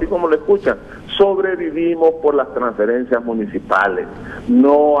 90%, así como lo escuchan, sobrevivimos por las transferencias municipales.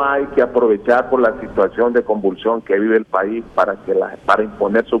 No hay que aprovechar por la situación de convulsión que vive el país para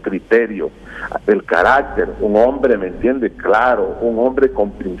imponer su criterio, el carácter. Un hombre, ¿me entiende? Claro, un hombre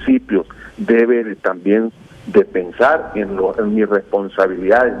con principios debe también de pensar en mis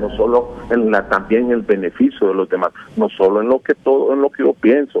responsabilidades, no solo también en el beneficio de los demás, no solo en lo que yo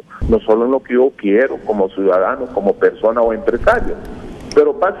pienso, no solo en lo que yo quiero como ciudadano, como persona o empresario.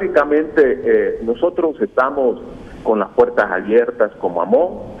 Pero básicamente nosotros estamos con las puertas abiertas como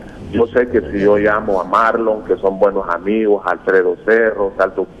Amón. Yo sé que si yo llamo a Marlon, que son buenos amigos, a Alfredo Cerros,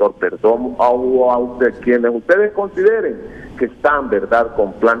 al doctor Perdomo, a quienes ustedes consideren que están, ¿verdad?,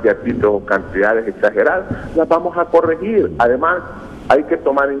 con plan de arbitrio o cantidades exageradas, las vamos a corregir. Además, hay que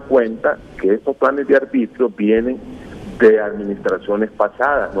tomar en cuenta que estos planes de arbitrio vienen de administraciones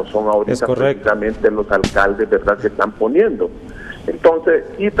pasadas, no son ahorita precisamente los alcaldes, ¿verdad?, que están poniendo. Entonces,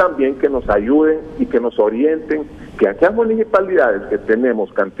 y también que nos ayuden y que nos orienten, que aquellas municipalidades que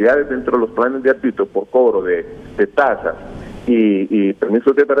tenemos cantidades dentro de los planes de arbitrio por cobro de tasas y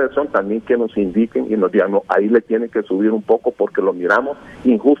permisos de operación, también que nos indiquen y nos digan, no, ahí le tienen que subir un poco porque lo miramos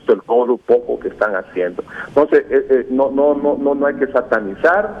injusto el cobro poco que están haciendo. Entonces, no hay que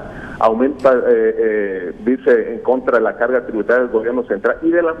satanizar. Aumenta, dice, en contra de la carga tributaria del gobierno central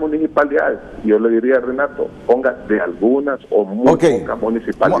y de las municipalidades. Yo le diría a Renato, ponga de algunas o muy pocas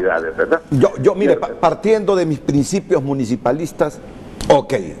municipalidades, ¿verdad? Mire, partiendo de mis principios municipalistas,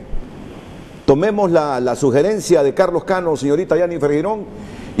 tomemos la sugerencia de Carlos Cano, señorita Yannifer Girón,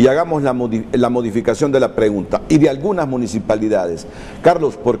 y hagamos la modificación de la pregunta y de algunas municipalidades.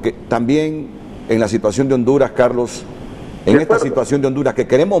 Carlos, porque también en la situación de Honduras, Carlos, en esta situación de Honduras, que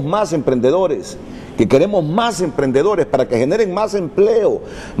queremos más emprendedores, para que generen más empleo,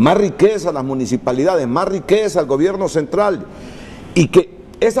 más riqueza a las municipalidades, más riqueza al gobierno central, y que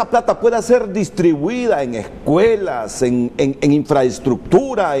esa plata pueda ser distribuida en escuelas, en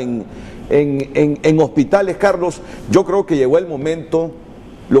infraestructura, en hospitales. Carlos, yo creo que llegó el momento,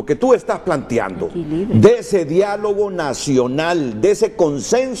 lo que tú estás planteando, de ese diálogo nacional, de ese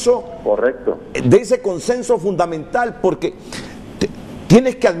consenso, correcto, de ese consenso fundamental, porque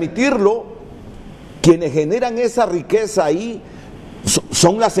tienes que admitirlo, quienes generan esa riqueza ahí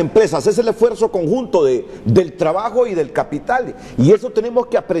son las empresas, es el esfuerzo conjunto del trabajo y del capital, y eso tenemos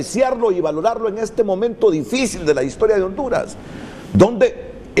que apreciarlo y valorarlo en este momento difícil de la historia de Honduras, donde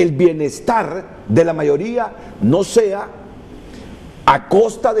el bienestar de la mayoría no sea a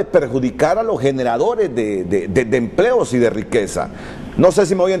costa de perjudicar a los generadores de empleos y de riqueza. No sé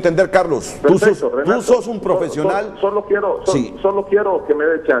si me voy a entender, Carlos. Perfecto, tú sos un profesional. Solo quiero que me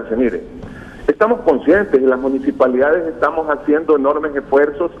dé chance. Mire, estamos conscientes y las municipalidades estamos haciendo enormes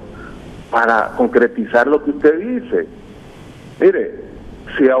esfuerzos para concretizar lo que usted dice. Mire,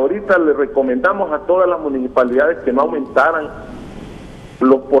 si ahorita le recomendamos a todas las municipalidades que no aumentaran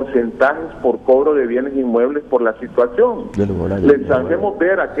los porcentajes por cobro de bienes inmuebles por la situación, les hacemos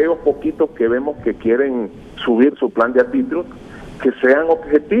ver a aquellos poquitos que vemos que quieren subir su plan de arbitrios, que sean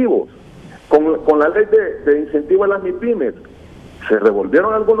objetivos. Con la ley de incentivo a las MIPYMES, se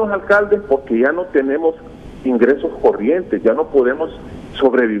revolvieron algunos alcaldes porque ya no tenemos ingresos corrientes, ya no podemos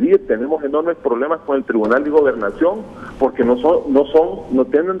sobrevivir, tenemos enormes problemas con el Tribunal de Gobernación porque no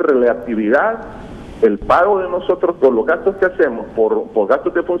tienen relatividad el pago de nosotros por los gastos que hacemos, por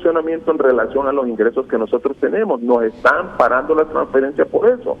gastos de funcionamiento en relación a los ingresos que nosotros tenemos. Nos están parando la transferencia por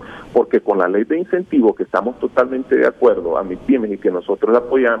eso, porque con la ley de incentivo, que estamos totalmente de acuerdo a MIPYMES y que nosotros la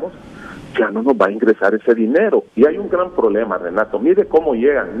apoyamos, ya no nos va a ingresar ese dinero. Y hay un gran problema, Renato, mire cómo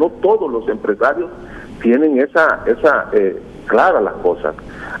llegan, no todos los empresarios tienen claras las cosas.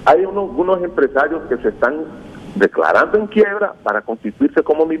 Hay unos empresarios que se están declarando en quiebra para constituirse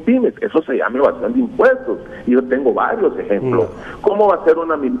como MIPYMES. Eso se llama evasión de impuestos, y yo tengo varios ejemplos. ¿Cómo va a ser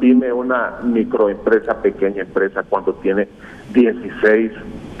una MIPYME, una microempresa, pequeña empresa, cuando tiene 16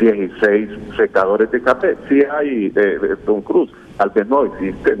 secadores de café? Sí hay Tom Cruz, tal vez no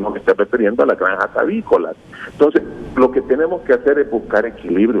existe, no me estoy refiriendo a las granjas avícolas. Entonces, lo que tenemos que hacer es buscar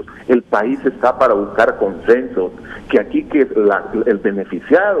equilibrios. El país está para buscar consensos, que aquí el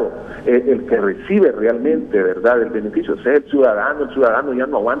beneficiado, el que recibe realmente, ¿verdad?, el beneficio, sea el ciudadano ya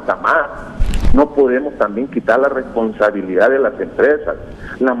no aguanta más. No podemos también quitar la responsabilidad de las empresas.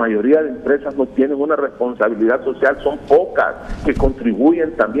 La mayoría de empresas no tienen una responsabilidad social, son pocas, que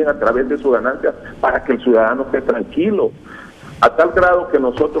contribuyen también a través de sus ganancias para que el ciudadano esté tranquilo. A tal grado que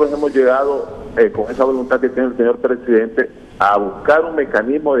nosotros hemos llegado, con esa voluntad que tiene el señor presidente, a buscar un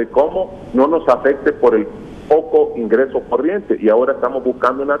mecanismo de cómo no nos afecte por el poco ingreso corriente, y ahora estamos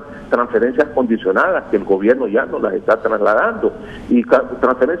buscando unas transferencias condicionadas que el gobierno ya nos las está trasladando. Y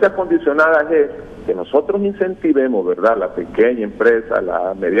transferencias condicionadas es que nosotros incentivemos, ¿verdad?, la pequeña empresa,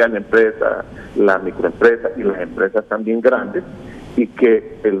 la mediana empresa, la microempresa y las empresas también grandes, y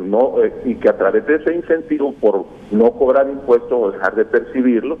que a través de ese incentivo por no cobrar impuestos o dejar de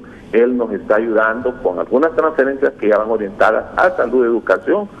percibirlo, él nos está ayudando con algunas transferencias que ya van orientadas a salud,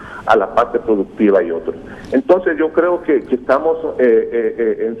 educación, a la parte productiva y otros. Entonces yo creo que estamos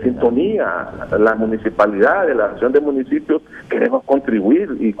en sintonía, las municipalidades, la acción de municipios, queremos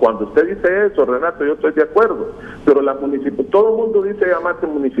contribuir, y cuando usted dice eso, Renato, yo estoy de acuerdo, pero todo el mundo dice llamarse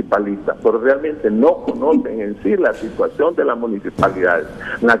municipalista, pero realmente no conocen en sí la situación de las municipalidades,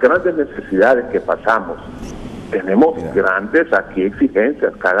 las grandes necesidades que pasamos. Tenemos grandes aquí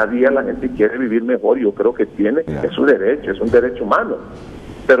exigencias, cada día la gente quiere vivir mejor, y yo creo que es un derecho humano.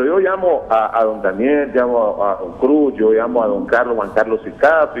 Pero yo llamo a don Daniel, llamo a don Cruz, yo llamo a don Juan Carlos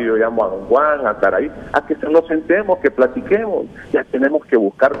Sicapi, yo llamo a don Juan, a Caraí, a que nos sentemos, que platiquemos. Ya tenemos que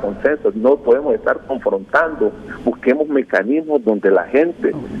buscar consensos, no podemos estar confrontando, busquemos mecanismos donde la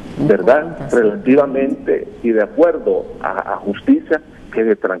gente, ¿verdad?, relativamente y de acuerdo a justicia,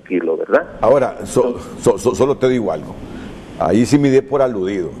 quede tranquilo, ¿verdad? Ahora, solo te digo algo. Ahí sí me di por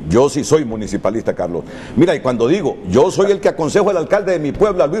aludido. Yo sí soy municipalista, Carlos. Mira, y cuando digo, yo soy el que aconsejo al alcalde de mi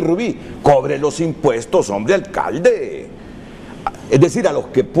pueblo, a Luis Rubí, cobre los impuestos, hombre, alcalde. Es decir, a los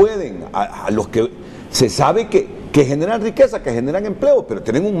que pueden, a los que se sabe que generan riqueza, que generan empleo, pero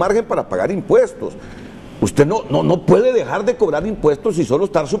tienen un margen para pagar impuestos. usted no puede dejar de cobrar impuestos y solo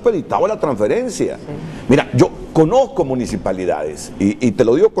estar supeditado a la transferencia. Sí. Mira, yo conozco municipalidades y te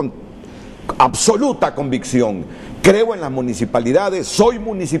lo digo con absoluta convicción. Creo en las municipalidades, soy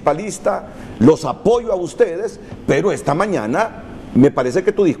municipalista, los apoyo a ustedes, pero esta mañana me parece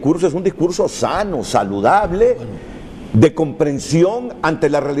que tu discurso es un discurso sano, saludable, de comprensión ante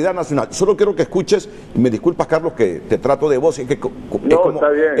la realidad nacional. Solo quiero que escuches, y me disculpas, Carlos, que te trato de vos, es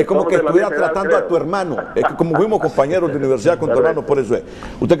como que estuviera tratando a tu hermano, es que como fuimos compañeros de universidad con tu hermano, por eso es.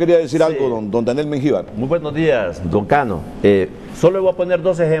 ¿Usted quería decir algo, don Daniel Mengíbar? Muy buenos días, don Cano. Solo le voy a poner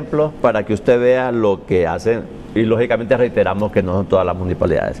 2 ejemplos para que usted vea lo que hacen, y lógicamente reiteramos que no son todas las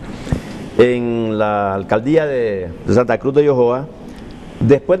municipalidades. En la alcaldía de Santa Cruz de Yojoa,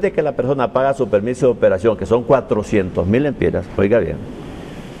 después de que la persona paga su permiso de operación, que son 400.000 lempiras, oiga bien,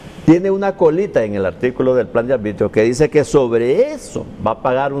 tiene una colita en el artículo del plan de arbitrio que dice que sobre eso va a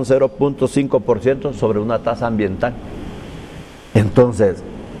pagar un 0.5% sobre una tasa ambiental. Entonces,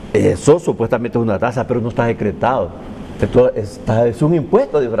 eso supuestamente es una tasa, pero no está decretado. Es un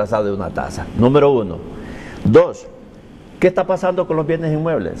impuesto disfrazado de una tasa, número 1. 2, ¿qué está pasando con los bienes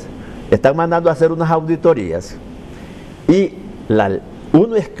inmuebles? Están mandando a hacer unas auditorías y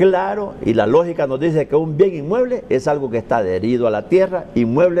uno es claro y la lógica nos dice que un bien inmueble es algo que está adherido a la tierra,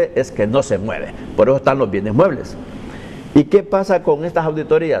 inmueble es que no se mueve, por eso están los bienes muebles. ¿Y qué pasa con estas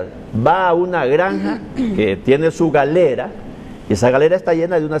auditorías? Va a una granja que tiene su galera y esa galera está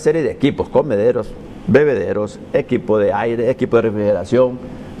llena de una serie de equipos, comederos, bebederos, equipo de aire, equipo de refrigeración,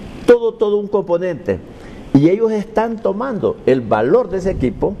 todo un componente. Y ellos están tomando el valor de ese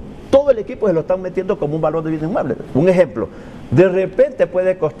equipo, todo el equipo se lo están metiendo como un valor de bienes inmuebles. Un ejemplo, de repente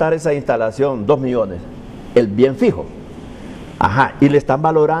puede costar esa instalación 2 millones, el bien fijo. Ajá, y le están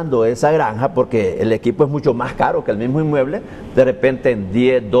valorando esa granja porque el equipo es mucho más caro que el mismo inmueble, de repente en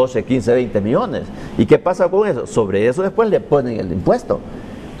 10, 12, 15, 20 millones. ¿Y qué pasa con eso? Sobre eso después le ponen el impuesto.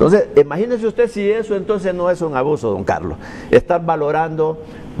 Entonces, imagínese usted si eso entonces no es un abuso, don Carlos. Estar valorando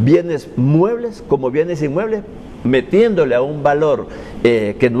bienes muebles como bienes inmuebles, metiéndole a un valor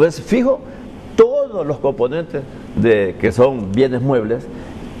que no es fijo, todos los componentes que son bienes muebles,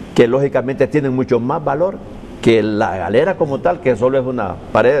 que lógicamente tienen mucho más valor que la galera como tal, que solo es una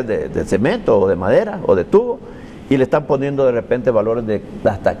pared de cemento o de madera o de tubo, y le están poniendo de repente valores de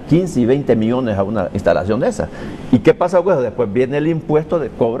hasta 15 y 20 millones a una instalación de esa. ¿Y qué pasa con eso? Después viene el impuesto de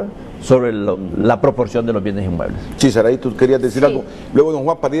cobra sobre la proporción de los bienes inmuebles. Sí, Saraí, tú querías decir algo. Luego, don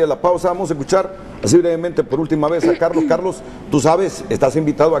Juan, para ir a la pausa, vamos a escuchar así brevemente por última vez a Carlos. Carlos, tú sabes, estás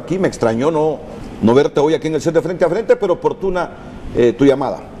invitado aquí, me extrañó no verte hoy aquí en el set de Frente a Frente, pero oportuna tu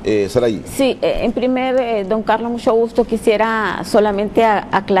llamada, Saraí. Sí, en primer, don Carlos, mucho gusto, quisiera solamente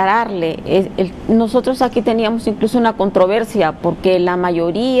aclararle, nosotros aquí teníamos incluso una controversia porque la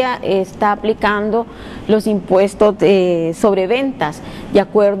mayoría está aplicando los impuestos sobre ventas de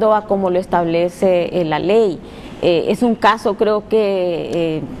acuerdo a como lo establece la ley. Es un caso, creo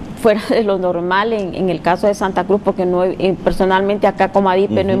que fuera de lo normal en el caso de Santa Cruz, porque no, personalmente acá como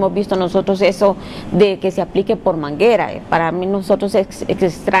ADIPE no hemos visto nosotros eso de que se aplique por manguera. Para mí nosotros es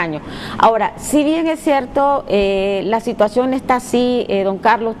extraño. Ahora, si bien es cierto, la situación está así, don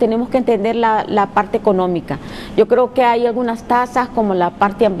Carlos, tenemos que entender la parte económica. Yo creo que hay algunas tasas como la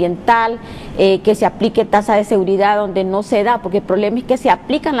parte ambiental, que se aplique tasa de seguridad donde no se da, porque el problema es que se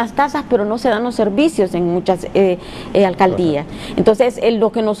aplican las tasas pero no se dan los servicios en muchas alcaldías. Entonces,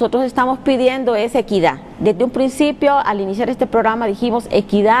 lo que nosotros estamos pidiendo es equidad. Desde un principio, al iniciar este programa, dijimos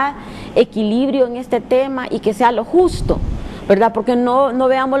equidad, equilibrio en este tema y que sea lo justo, ¿verdad? Porque no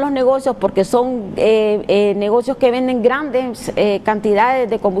veamos los negocios, porque son negocios que venden grandes cantidades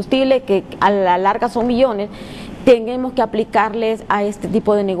de combustible, que a la larga son millones. Tenemos que aplicarles a este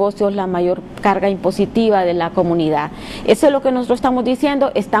tipo de negocios la mayor carga impositiva de la comunidad. Eso es lo que nosotros estamos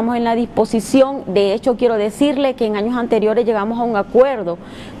diciendo, estamos en la disposición. De hecho, quiero decirle que en años anteriores llegamos a un acuerdo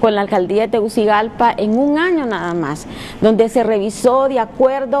con la alcaldía de Tegucigalpa en un año nada más, donde se revisó de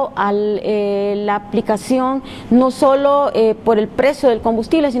acuerdo a la aplicación, no solo por el precio del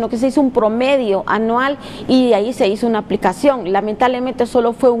combustible, sino que se hizo un promedio anual y de ahí se hizo una aplicación. Lamentablemente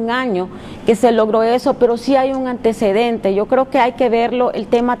solo fue un año que se logró eso, pero sí hay un antecedente. Yo creo que hay que verlo, el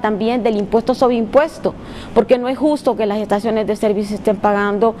tema también del impuesto sobre impuesto, porque no es justo que las estaciones de servicio estén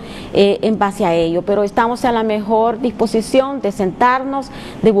pagando en base a ello, pero estamos a la mejor disposición de sentarnos,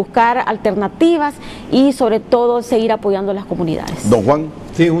 de buscar alternativas y sobre todo seguir apoyando a las comunidades. Don Juan.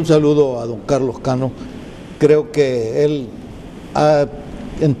 Sí, un saludo a don Carlos Cano. Creo que él ha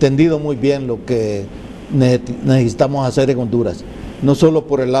entendido muy bien lo que necesitamos hacer en Honduras, no solo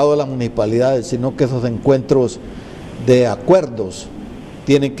por el lado de las municipalidades, sino que esos encuentros de acuerdos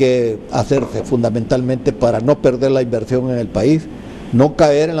tienen que hacerse fundamentalmente para no perder la inversión en el país, no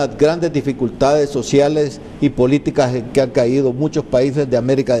caer en las grandes dificultades sociales y políticas en que han caído muchos países de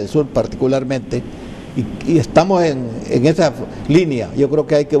América del Sur particularmente, y estamos en esa línea. Yo creo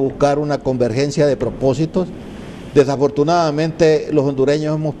que hay que buscar una convergencia de propósitos. Desafortunadamente los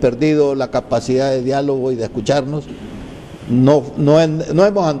hondureños hemos perdido la capacidad de diálogo y de escucharnos. No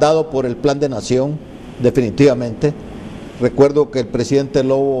hemos andado por el plan de nación, definitivamente. Recuerdo que el presidente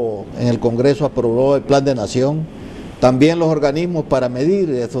Lobo en el Congreso aprobó el plan de nación, también los organismos para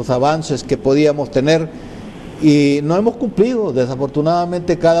medir esos avances que podíamos tener, y no hemos cumplido.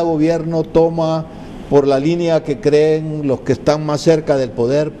 Desafortunadamente cada gobierno toma por la línea que creen los que están más cerca del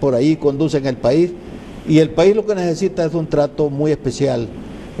poder, por ahí conducen el país, y el país lo que necesita es un trato muy especial,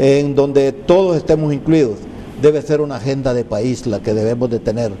 en donde todos estemos incluidos. Debe ser una agenda de país la que debemos de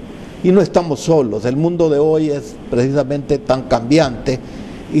tener, y no estamos solos. El mundo de hoy es precisamente tan cambiante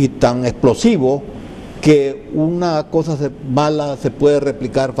y tan explosivo que una cosa mala se puede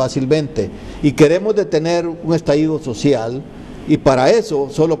replicar fácilmente, y queremos detener un estallido social, y para eso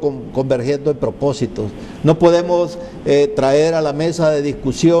solo convergiendo en propósitos. No podemos traer a la mesa de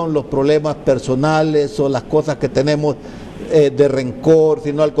discusión los problemas personales o las cosas que tenemos de rencor,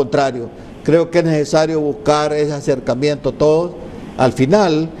 sino al contrario. Creo que es necesario buscar ese acercamiento todos. Al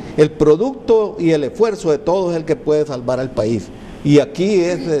final, el producto y el esfuerzo de todos es el que puede salvar al país. Y aquí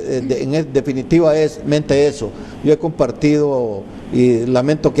en definitiva es mente eso. Yo he compartido, y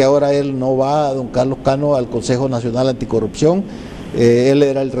lamento que ahora él no va, don Carlos Cano, al Consejo Nacional Anticorrupción. Él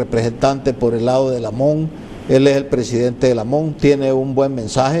era el representante por el lado de la MON, él es el presidente de la MON, tiene un buen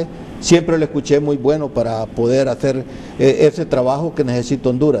mensaje. Siempre lo escuché muy bueno para poder hacer ese trabajo que necesita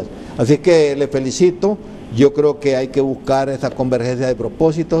Honduras. Así que le felicito. Yo creo que hay que buscar esa convergencia de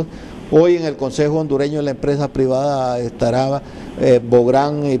propósitos. Hoy en el Consejo Hondureño de la Empresa Privada estará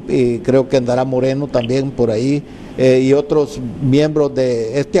Bográn y creo que andará Moreno también por ahí, y otros miembros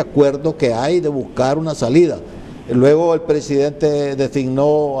de este acuerdo que hay de buscar una salida. Luego el presidente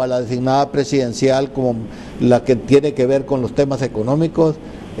designó a la designada presidencial como la que tiene que ver con los temas económicos,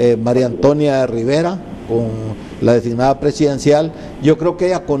 María Antonia Rivera, con la designada presidencial. Yo creo que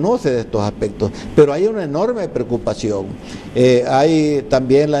ella conoce de estos aspectos, pero hay una enorme preocupación. Hay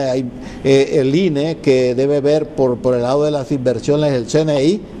también el INE, que debe ver por el lado de las inversiones, el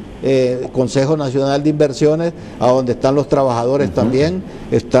CNI, Consejo Nacional de Inversiones, a donde están los trabajadores también,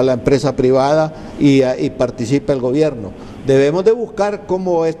 está la empresa privada y participa el gobierno. Debemos de buscar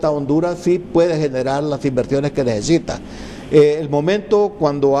cómo esta Honduras sí puede generar las inversiones que necesita. El momento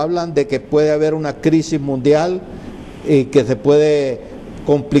cuando hablan de que puede haber una crisis mundial y que se puede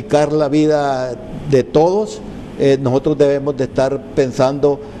complicar la vida de todos, nosotros debemos de estar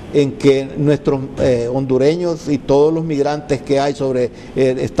pensando en que nuestros hondureños y todos los migrantes que hay sobre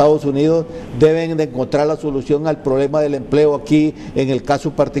Estados Unidos deben de encontrar la solución al problema del empleo aquí, en el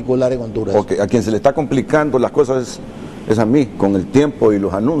caso particular en Honduras. Okay. A quien se le está complicando las cosas es a mí, con el tiempo y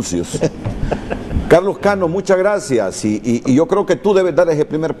los anuncios. Carlos Cano, muchas gracias, y yo creo que tú debes dar ese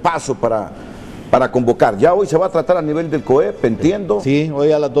primer paso para convocar. Ya hoy se va a tratar a nivel del COEP, entiendo. Sí,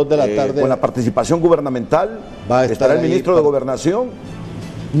 hoy a las 2 de la tarde. Con la participación gubernamental, estará el ministro de Gobernación.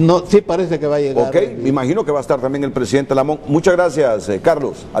 No, sí parece que va a llegar. Ok, me imagino que va a estar también el presidente Lamón. Muchas gracias,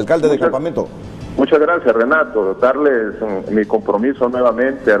 Carlos, alcalde de Campamento. Muchas gracias, Renato. Darles mi compromiso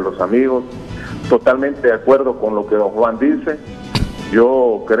nuevamente a los amigos. Totalmente de acuerdo con lo que don Juan dice.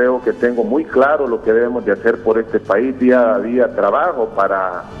 Yo creo que tengo muy claro lo que debemos de hacer por este país. Día a día trabajo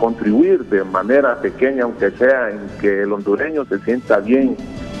para contribuir de manera pequeña, aunque sea, en que el hondureño se sienta bien,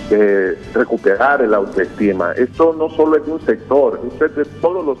 recuperar el autoestima. Esto no solo es de un sector, esto es de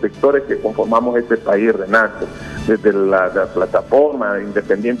todos los sectores que conformamos este país, Renato, desde la plataforma,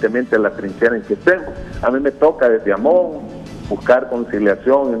 independientemente de la trinchera en que estemos. A mí me toca desde Amón buscar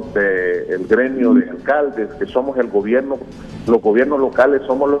conciliación entre el gremio de alcaldes, que somos el gobierno. Los gobiernos locales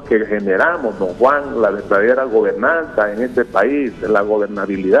somos los que generamos, don Juan, la verdadera gobernanza en este país, la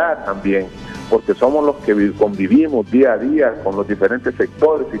gobernabilidad también, porque somos los que convivimos día a día con los diferentes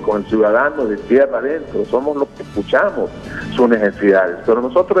sectores y con el ciudadano de tierra adentro, somos los que escuchamos sus necesidades. Pero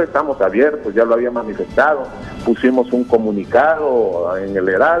nosotros estamos abiertos, ya lo había manifestado, pusimos un comunicado en el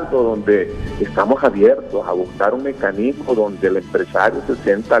Heraldo donde estamos abiertos a buscar un mecanismo donde el empresario se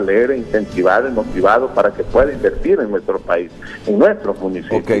sienta alegre, incentivado y motivado para que pueda invertir en nuestro país, en nuestros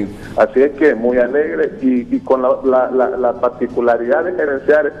municipios. Okay. Así es que muy alegre y con la particularidad de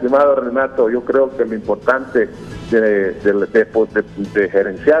gerenciar, estimado Renato, yo yo creo que lo importante de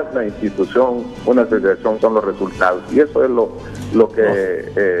gerenciar una institución, una asociación, son los resultados, y eso es lo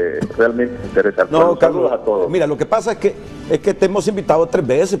que realmente interesa. No, Carlos, saludos a todos. Mira, lo que pasa es que te hemos invitado 3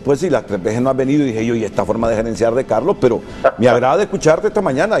 veces, pues, y las 3 veces no has venido, y dije yo, y esta forma de gerenciar de Carlos, pero me agrada escucharte esta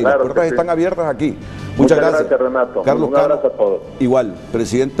mañana, y claro, las puertas están abiertas aquí. Muchas gracias, Renato. Carlos, un abrazo a todos. Igual,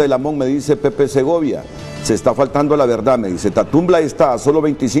 presidente de la MON, me dice Pepe Segovia, se está faltando la verdad, me dice, Tatumbla está a solo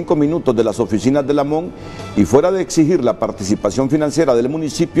 25 minutos de las oficinas de la MON, y fuera de exigir la participación financiera del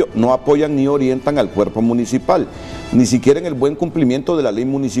municipio, no apoyan ni orientan al cuerpo municipal, ni siquiera en el buen cumplimiento de la ley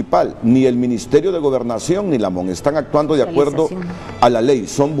municipal, ni el Ministerio de Gobernación ni la MON están actuando de acuerdo a la ley,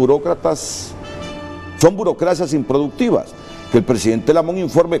 son burocracias improductivas. Que el presidente de la MON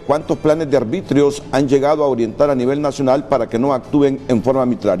informe cuántos planes de arbitrios han llegado a orientar a nivel nacional para que no actúen en forma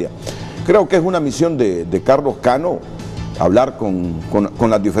arbitraria. Creo que es una misión de Carlos Cano hablar con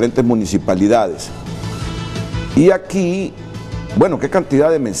las diferentes municipalidades. Y aquí, bueno, qué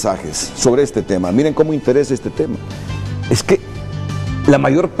cantidad de mensajes sobre este tema. Miren cómo interesa este tema. Es que la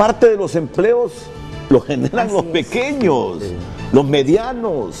mayor parte de los empleos los generan los pequeños, los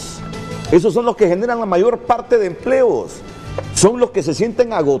medianos. Esos son los que generan la mayor parte de empleos. Son los que se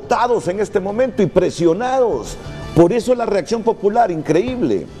sienten agotados en este momento y presionados. Por eso la reacción popular,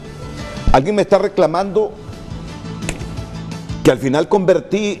 increíble. Alguien me está reclamando que al final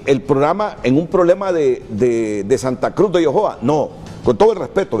convertí el programa en un problema de Santa Cruz de Yojoa. No, con todo el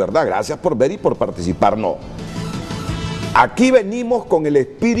respeto, ¿verdad? Gracias por ver y por participar, no. Aquí venimos con el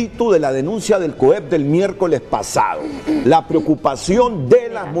espíritu de la denuncia del COEP del miércoles pasado, la preocupación de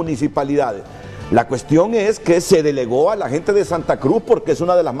las municipalidades. La cuestión es que se delegó a la gente de Santa Cruz porque es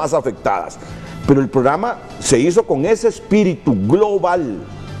una de las más afectadas. Pero el programa se hizo con ese espíritu global,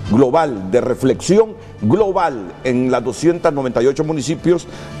 de reflexión global en las 298 municipios.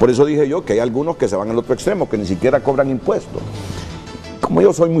 Por eso dije yo que hay algunos que se van al otro extremo, que ni siquiera cobran impuestos. Como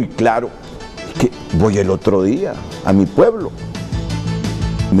yo soy muy claro, que voy el otro día a mi pueblo,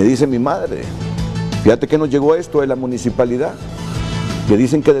 me dice mi madre, fíjate que nos llegó esto de la municipalidad, que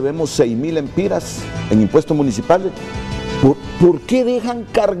dicen que debemos 6.000 empiras en impuestos municipales. ¿Por qué dejan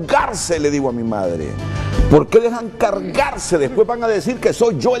cargarse? Le digo a mi madre. ¿Por qué dejan cargarse? Después van a decir que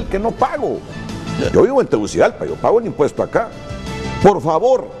soy yo el que no pago. Yo vivo en Tegucigalpa, yo pago el impuesto acá. Por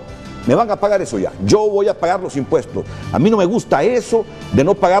favor, me van a pagar eso ya. Yo voy a pagar los impuestos. A mí no me gusta eso de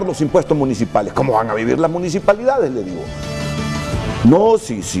no pagar los impuestos municipales. ¿Cómo van a vivir las municipalidades? Le digo. No,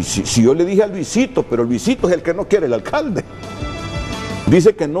 si yo le dije a Luisito, pero Luisito es el que no quiere, el alcalde.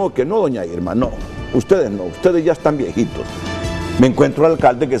 Dice que no, doña Irma, no, ustedes ya están viejitos. Me encuentro al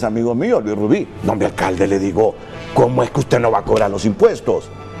alcalde que es amigo mío, Luis Rubí. No, mi alcalde, le digo, ¿cómo es que usted no va a cobrar los impuestos?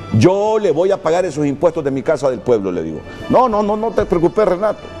 Yo le voy a pagar esos impuestos de mi casa del pueblo, le digo. No te preocupes,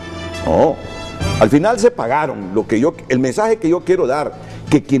 Renato. No, al final se pagaron. El mensaje que yo quiero dar,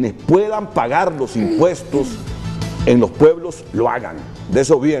 que quienes puedan pagar los impuestos en los pueblos, lo hagan. De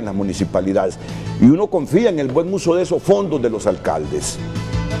eso viven las municipalidades. Y uno confía en el buen uso de esos fondos de los alcaldes.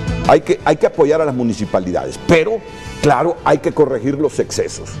 Hay que apoyar a las municipalidades, pero, claro, hay que corregir los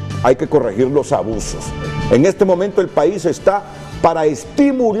excesos, hay que corregir los abusos. En este momento el país está para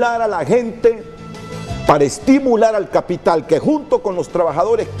estimular a la gente, para estimular al capital, que junto con los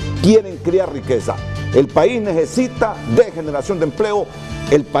trabajadores quieren crear riqueza. El país necesita de generación de empleo,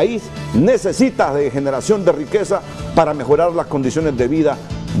 el país necesita de generación de riqueza para mejorar las condiciones de vida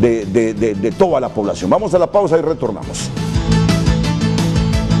de toda la población. Vamos a la pausa y retornamos.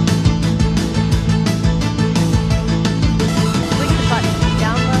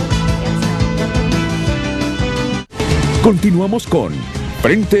 Continuamos con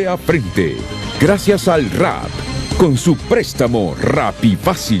Frente a Frente, gracias al RAP, con su préstamo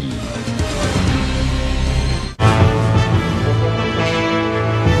Rapifácil.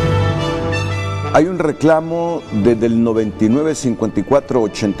 Hay un reclamo desde el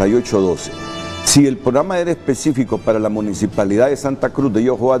 99548812. Si el programa era específico para la municipalidad de Santa Cruz de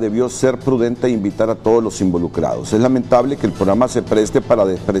Yojoa, debió ser prudente e invitar a todos los involucrados. Es lamentable que el programa se preste para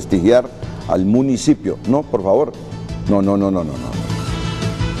desprestigiar al municipio. No, por favor. No.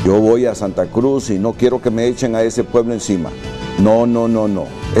 Yo voy a Santa Cruz y no quiero que me echen a ese pueblo encima. No.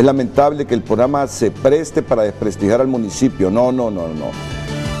 Es lamentable que el programa se preste para desprestigiar al municipio. No.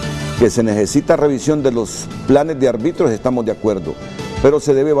 Que se necesita revisión de los planes de arbitrios, estamos de acuerdo, pero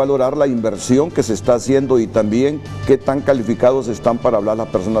se debe valorar la inversión que se está haciendo y también qué tan calificados están para hablar las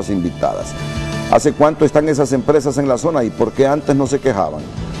personas invitadas. ¿Hace cuánto están esas empresas en la zona y por qué antes no se quejaban?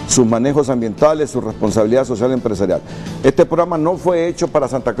 Sus manejos ambientales, su responsabilidad social y empresarial. Este programa no fue hecho para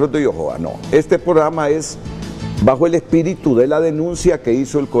Santa Cruz de Yojoa, no. Este programa es bajo el espíritu de la denuncia que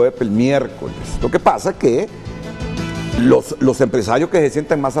hizo el COEP el miércoles. Lo que pasa es que los empresarios que se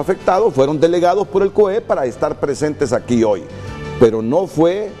sienten más afectados fueron delegados por el COEP para estar presentes aquí hoy, pero no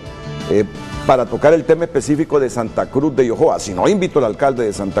fue para tocar el tema específico de Santa Cruz de Yojoa. Si no, invito al alcalde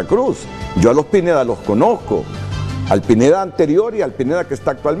de Santa Cruz. Yo a los Pineda los conozco, al Pineda anterior y al Pineda que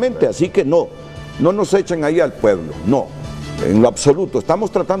está actualmente, así que no nos echen ahí al pueblo, no, en lo absoluto.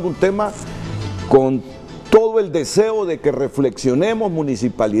 Estamos tratando un tema con todo el deseo de que reflexionemos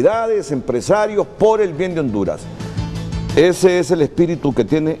municipalidades, empresarios, por el bien de Honduras. Ese es el espíritu que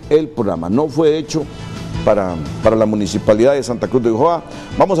tiene el programa, no fue hecho para la municipalidad de Santa Cruz de Yojoa.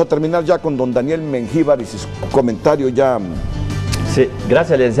 Vamos a terminar ya con don Daniel Mengíbar y sus comentarios ya. Sí,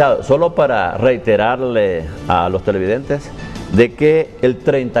 gracias, licenciado. Solo para reiterarle a los televidentes de que el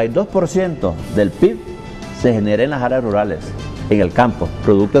 32% del PIB se genera en las áreas rurales, en el campo,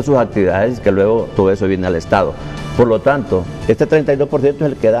 producto de sus actividades, que luego todo eso viene al Estado. Por lo tanto, este 32% es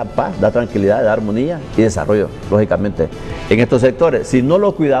el que da paz, da tranquilidad, da armonía y desarrollo, lógicamente, en estos sectores. Si no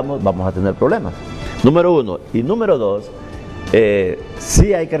lo cuidamos, vamos a tener problemas. Número uno. Y número dos,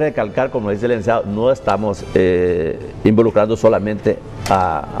 sí hay que recalcar, como dice el licenciado, no estamos involucrando solamente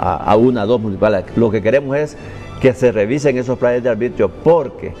a una o dos municipalidades. Lo que queremos es que se revisen esos planes de arbitrio,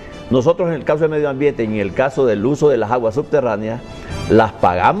 porque nosotros en el caso del medio ambiente y en el caso del uso de las aguas subterráneas, las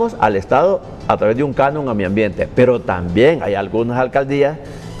pagamos al Estado a través de un canon a mi ambiente, pero también hay algunas alcaldías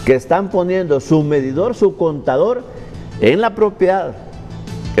que están poniendo su medidor, su contador en la propiedad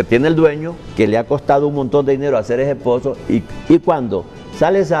que tiene el dueño, que le ha costado un montón de dinero hacer ese pozo, y cuando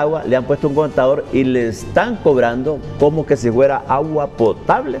sale esa agua le han puesto un contador y le están cobrando como que si fuera agua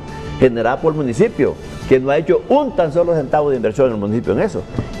potable generada por el municipio, que no ha hecho un tan solo centavo de inversión en el municipio en eso,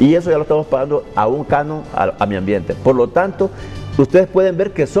 y eso ya lo estamos pagando a un canon a mi ambiente. Por lo tanto, ustedes pueden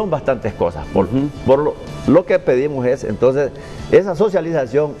ver que son bastantes cosas. Por lo que pedimos es entonces esa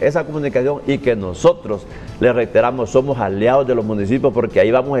socialización, esa comunicación, y que nosotros, les reiteramos, somos aliados de los municipios, porque ahí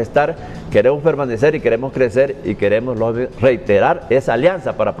vamos a estar, queremos permanecer y queremos crecer y queremos reiterar esa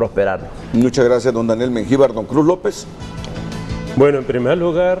alianza para prosperar. Muchas gracias, don Daniel Mengíbar. Don Cruz López. Bueno, en primer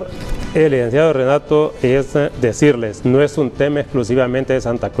lugar, el licenciado Renato, es decirles, no es un tema exclusivamente de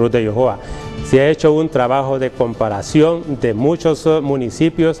Santa Cruz de Yojoa. Se ha hecho un trabajo de comparación de muchos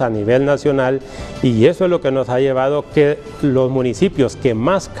municipios a nivel nacional, y eso es lo que nos ha llevado que los municipios que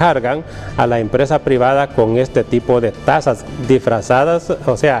más cargan a la empresa privada con este tipo de tasas disfrazadas,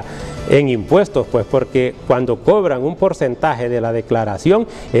 o sea, en impuestos, pues, porque cuando cobran un porcentaje de la declaración,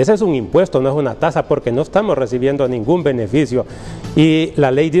 ese es un impuesto, no es una tasa, porque no estamos recibiendo ningún beneficio. Y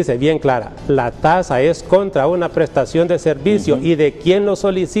la ley dice bien clara, la tasa es contra una prestación de servicio y de quien lo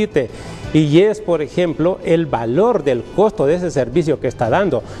solicite. Y es, por ejemplo, el valor del costo de ese servicio que está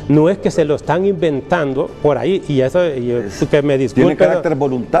dando. No es que se lo están inventando por ahí, y eso, que me disculpe. Tiene carácter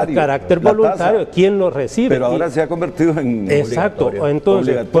voluntario. Carácter voluntario, ¿quién lo recibe? Pero ahora se ha convertido en exacto, obligatorio.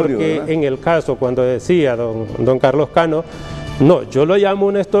 Entonces, porque ¿verdad? En el caso, cuando decía don Carlos Cano, no, yo lo llamo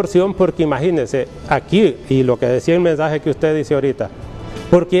una extorsión, porque imagínense, aquí, y lo que decía el mensaje que usted dice ahorita,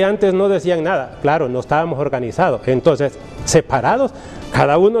 porque antes no decían nada, claro, no estábamos organizados, entonces, separados,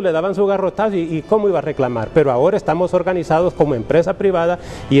 cada uno le daban su garrotazo y cómo iba a reclamar, pero ahora estamos organizados como empresa privada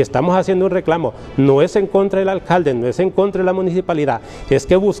y estamos haciendo un reclamo. No es en contra del alcalde, no es en contra de la municipalidad, es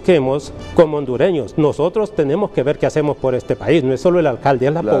que busquemos como hondureños, nosotros tenemos que ver qué hacemos por este país, no es solo el alcalde,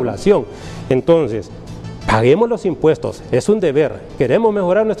 es la población. Entonces, paguemos los impuestos, es un deber, queremos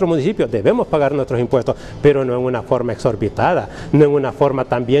mejorar nuestro municipio, debemos pagar nuestros impuestos, pero no en una forma exorbitada, no en una forma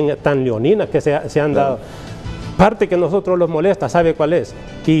también tan leonina que se han dado. Parte que a nosotros los molesta, ¿sabe cuál es?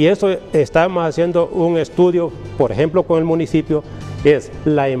 Y eso estamos haciendo un estudio, por ejemplo, con el municipio, es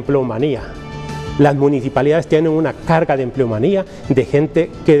la empleomanía. Las municipalidades tienen una carga de empleomanía, de gente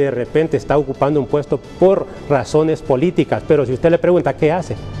que de repente está ocupando un puesto por razones políticas, pero si usted le pregunta, ¿qué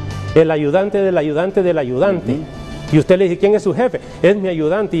hace? El ayudante del ayudante del ayudante. Y usted le dice, ¿quién es su jefe? Es mi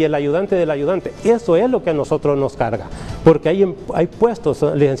ayudante y el ayudante del ayudante. Eso es lo que a nosotros nos carga, porque hay puestos,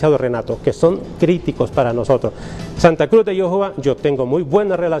 licenciado Renato, que son críticos para nosotros. Santa Cruz de Yojoa, yo tengo muy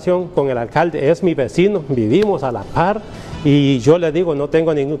buena relación con el alcalde, es mi vecino, vivimos a la par, y yo le digo, no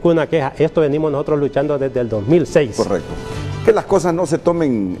tengo ninguna queja. Esto venimos nosotros luchando desde el 2006. Correcto. Que las cosas no se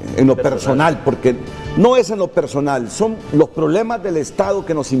tomen en lo personal, porque no es en lo personal, son los problemas del Estado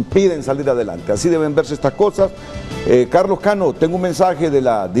que nos impiden salir adelante. Así deben verse estas cosas. Carlos Cano, tengo un mensaje de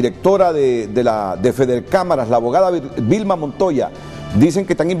la directora de Tvcplaycamas, la abogada Vilma Montoya. Dicen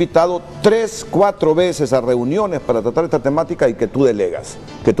que te han invitado 3, 4 veces a reuniones para tratar esta temática y que tú delegas,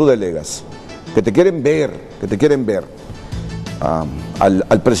 que te quieren ver,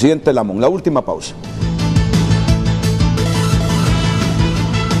 al presidente Lamón. La última pausa.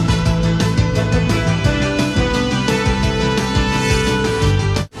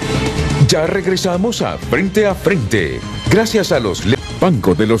 Ya regresamos a Frente, gracias a los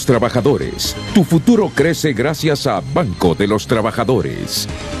Banco de los Trabajadores. Tu futuro crece gracias a Banco de los Trabajadores.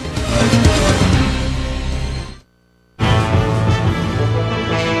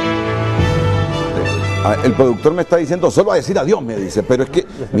 El productor me está diciendo, solo a decir adiós, me dice, pero es que,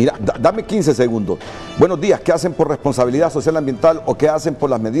 mira, dame 15 segundos. Buenos días, ¿qué hacen por responsabilidad social ambiental o qué hacen por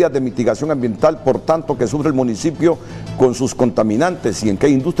las medidas de mitigación ambiental, por tanto, que sufre el municipio con sus contaminantes? ¿Y en qué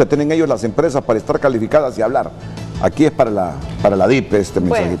industria tienen ellos las empresas para estar calificadas y hablar? Aquí es para la DIP este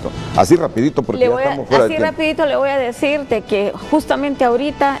mensajito. Así rapidito, porque ya estamos fuera de tiempo. Así rapidito le voy a decir de que justamente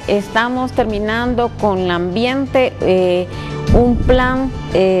ahorita estamos terminando con el ambiente, un plan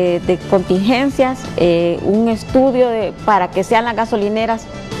de contingencias, un estudio para que sean las gasolineras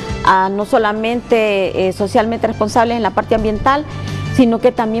no solamente socialmente responsables en la parte ambiental, sino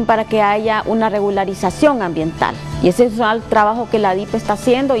que también para que haya una regularización ambiental. Y ese es el trabajo que la DIP está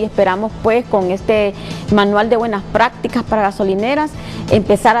haciendo y esperamos pues con este manual de buenas prácticas para gasolineras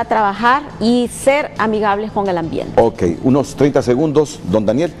empezar a trabajar y ser amigables con el ambiente. Ok, unos 30 segundos, don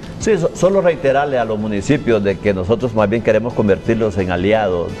Daniel. Sí, solo reiterarle a los municipios de que nosotros más bien queremos convertirlos en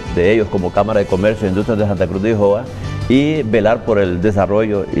aliados de ellos como Cámara de Comercio e Industrias de Santa Cruz de Ijoa y velar por el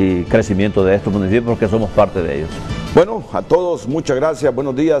desarrollo y crecimiento de estos municipios porque somos parte de ellos. Bueno, a todos muchas gracias,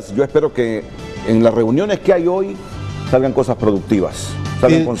 buenos días. Yo espero que en las reuniones que hay hoy salgan cosas productivas,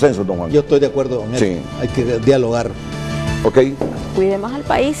 salgan consensos, don Juan. Yo estoy de acuerdo con él, sí. Hay que dialogar. Ok. Cuidemos al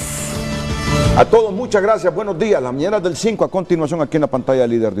país. A todos muchas gracias, buenos días. Las mañanas del 5 a continuación aquí en la pantalla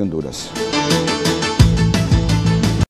Líder de Honduras.